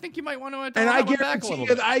right, I think you might want to. And I guarantee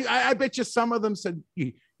you, I bet you some of them said,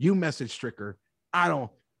 "You message Stricker." I don't.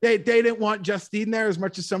 They didn't want Justine there as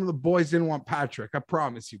much as some of the boys didn't want Patrick. I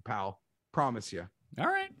promise you, pal. Promise you. All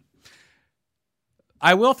right.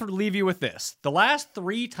 I will leave you with this. The last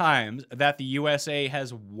 3 times that the USA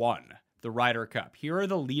has won the Ryder Cup, here are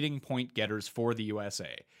the leading point getters for the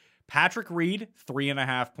USA. Patrick Reed,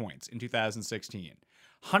 3.5 points in 2016.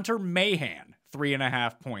 Hunter Mahan,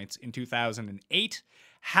 3.5 points in 2008.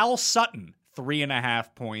 Hal Sutton,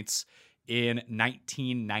 3.5 points in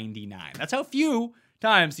 1999. That's how few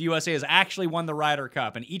times the USA has actually won the Ryder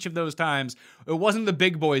Cup. And each of those times, it wasn't the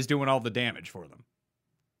big boys doing all the damage for them.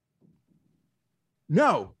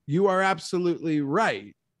 No, you are absolutely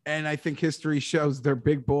right. And I think history shows their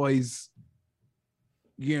big boys,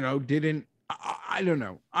 didn't. I don't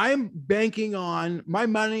know. I'm banking on, my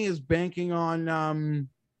money is banking on,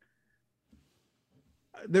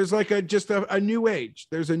 there's like a new age.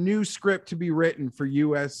 There's a new script to be written for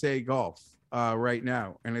USA golf right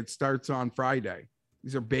now. And it starts on Friday.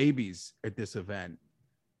 These are babies at this event.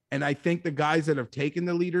 And I think the guys that have taken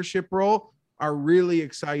the leadership role are really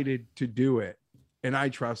excited to do it. And I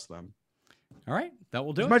trust them. All right. That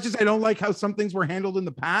will do it. As much as I don't like how some things were handled in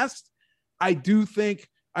the past, I do think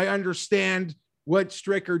I understand what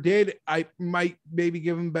Stricker did. I might maybe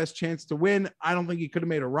give him best chance to win. I don't think he could have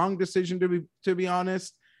made a wrong decision, to be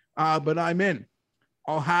honest. But I'm in.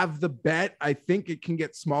 I'll have the bet. I think it can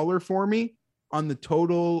get smaller for me on the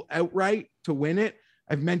total outright to win it.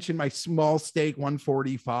 I've mentioned my small stake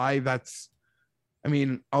 145.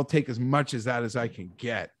 I'll take as much as that as I can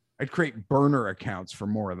get. I'd create burner accounts for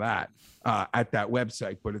more of that at that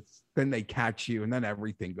website, but then they catch you and then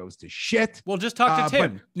everything goes to shit. Well, just talk to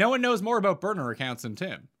Tim. No one knows more about burner accounts than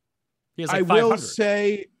Tim. He has like I 500. will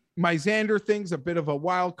say my Xander thing's a bit of a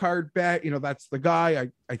wild card bet. That's the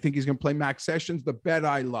guy. I think he's going to play Max Sessions. The bet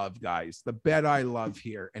I love, guys. The bet I love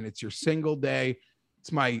here, and it's your single day.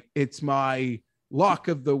 It's my lock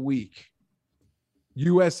of the week.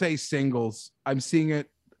 USA singles. I'm seeing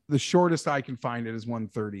it. The shortest I can find it is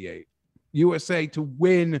 138. USA to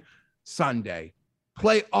win Sunday.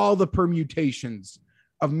 Play all the permutations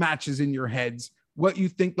of matches in your heads, what you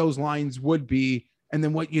think those lines would be, and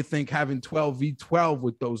then what you think having 12v12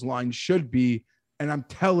 with those lines should be. And I'm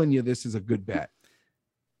telling you, this is a good bet.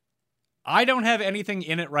 I don't have anything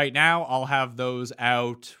in it right now. I'll have those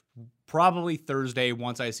out probably Thursday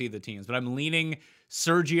once I see the teams, but I'm leaning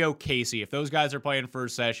Sergio Casey. If those guys are playing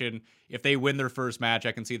first session, if they win their first match,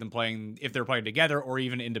 I can see them playing, if they're playing together or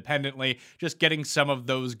even independently, just getting some of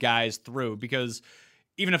those guys through, because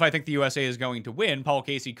even if I think the USA is going to win, Paul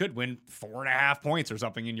Casey could win 4.5 points or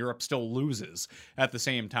something, and Europe still loses at the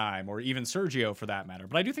same time, or even Sergio for that matter.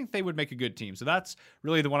 But I do think they would make a good team. So that's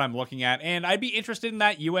really the one I'm looking at. And I'd be interested in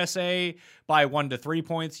that USA by 1 to 3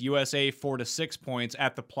 points, USA 4 to 6 points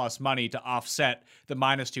at the plus money to offset the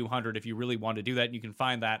minus 200 if you really want to do that. And you can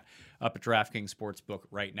find that up at DraftKings Sportsbook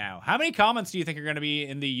right now. How many comments do you think are going to be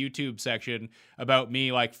in the YouTube section about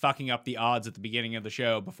me like fucking up the odds at the beginning of the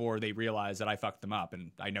show before they realize that I fucked them up and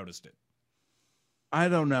I noticed it? I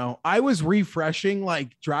don't know. I was refreshing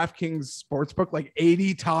like DraftKings Sportsbook like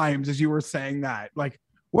 80 times as you were saying that. Like,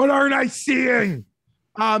 what aren't I seeing?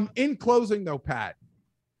 In closing though, Pat,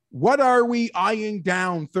 what are we eyeing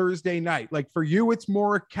down Thursday night? Like for you, it's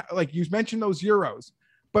more like you mentioned those Euros.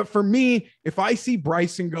 But for me, if I see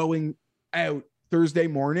Bryson going out Thursday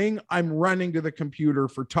morning, I'm running to the computer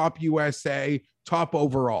for top USA, top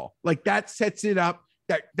overall. Like that sets it up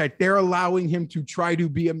that they're allowing him to try to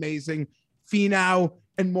be amazing. Finau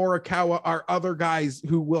and Morikawa are other guys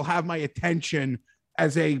who will have my attention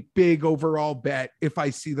as a big overall bet if I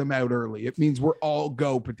see them out early. It means we're all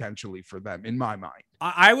go potentially for them in my mind.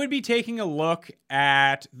 I would be taking a look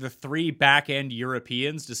at the 3 back-end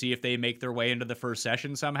Europeans to see if they make their way into the first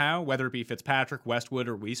session somehow, whether it be Fitzpatrick, Westwood,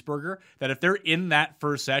 or Wiesberger, that if they're in that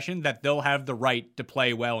first session, that they'll have the right to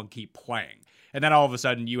play well and keep playing. And then all of a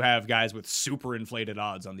sudden you have guys with super inflated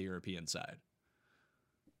odds on the European side.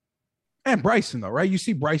 And Bryson, though, right? You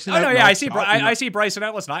see Bryson. Oh, no, yeah, I see Bryson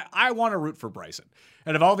out. Listen, I want to root for Bryson.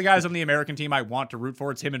 And of all the guys on the American team I want to root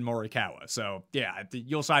for, it's him and Morikawa. So, yeah,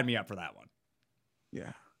 you'll sign me up for that one.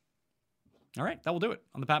 Yeah. All right, that will do it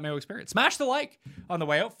on the Pat Mayo Experience. Smash the like on the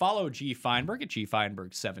way out. Follow G. Feinberg at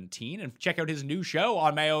GFeinberg17 and check out his new show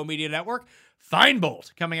on Mayo Media Network,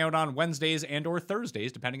 Feinbolt, coming out on Wednesdays and or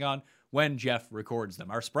Thursdays, depending on when Jeff records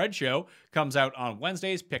them. Our spread show comes out on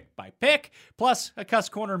Wednesdays, pick by pick, plus a Cuss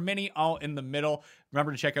Corner mini all in the middle.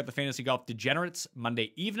 Remember to check out the Fantasy Golf Degenerates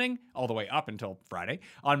Monday evening, all the way up until Friday,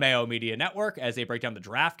 on Mayo Media Network as they break down the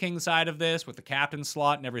DraftKings side of this with the captain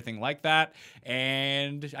slot and everything like that.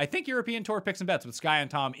 And I think European Tour picks and bets with Sky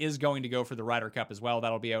and Tom is going to go for the Ryder Cup as well.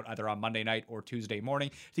 That'll be out either on Monday night or Tuesday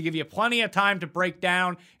morning to give you plenty of time to break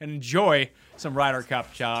down and enjoy some Ryder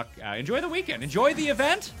Cup chalk. Enjoy the weekend. Enjoy the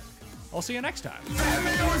event. I'll see you next time. Pat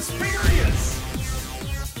Mayo Experience!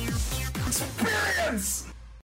 Experience!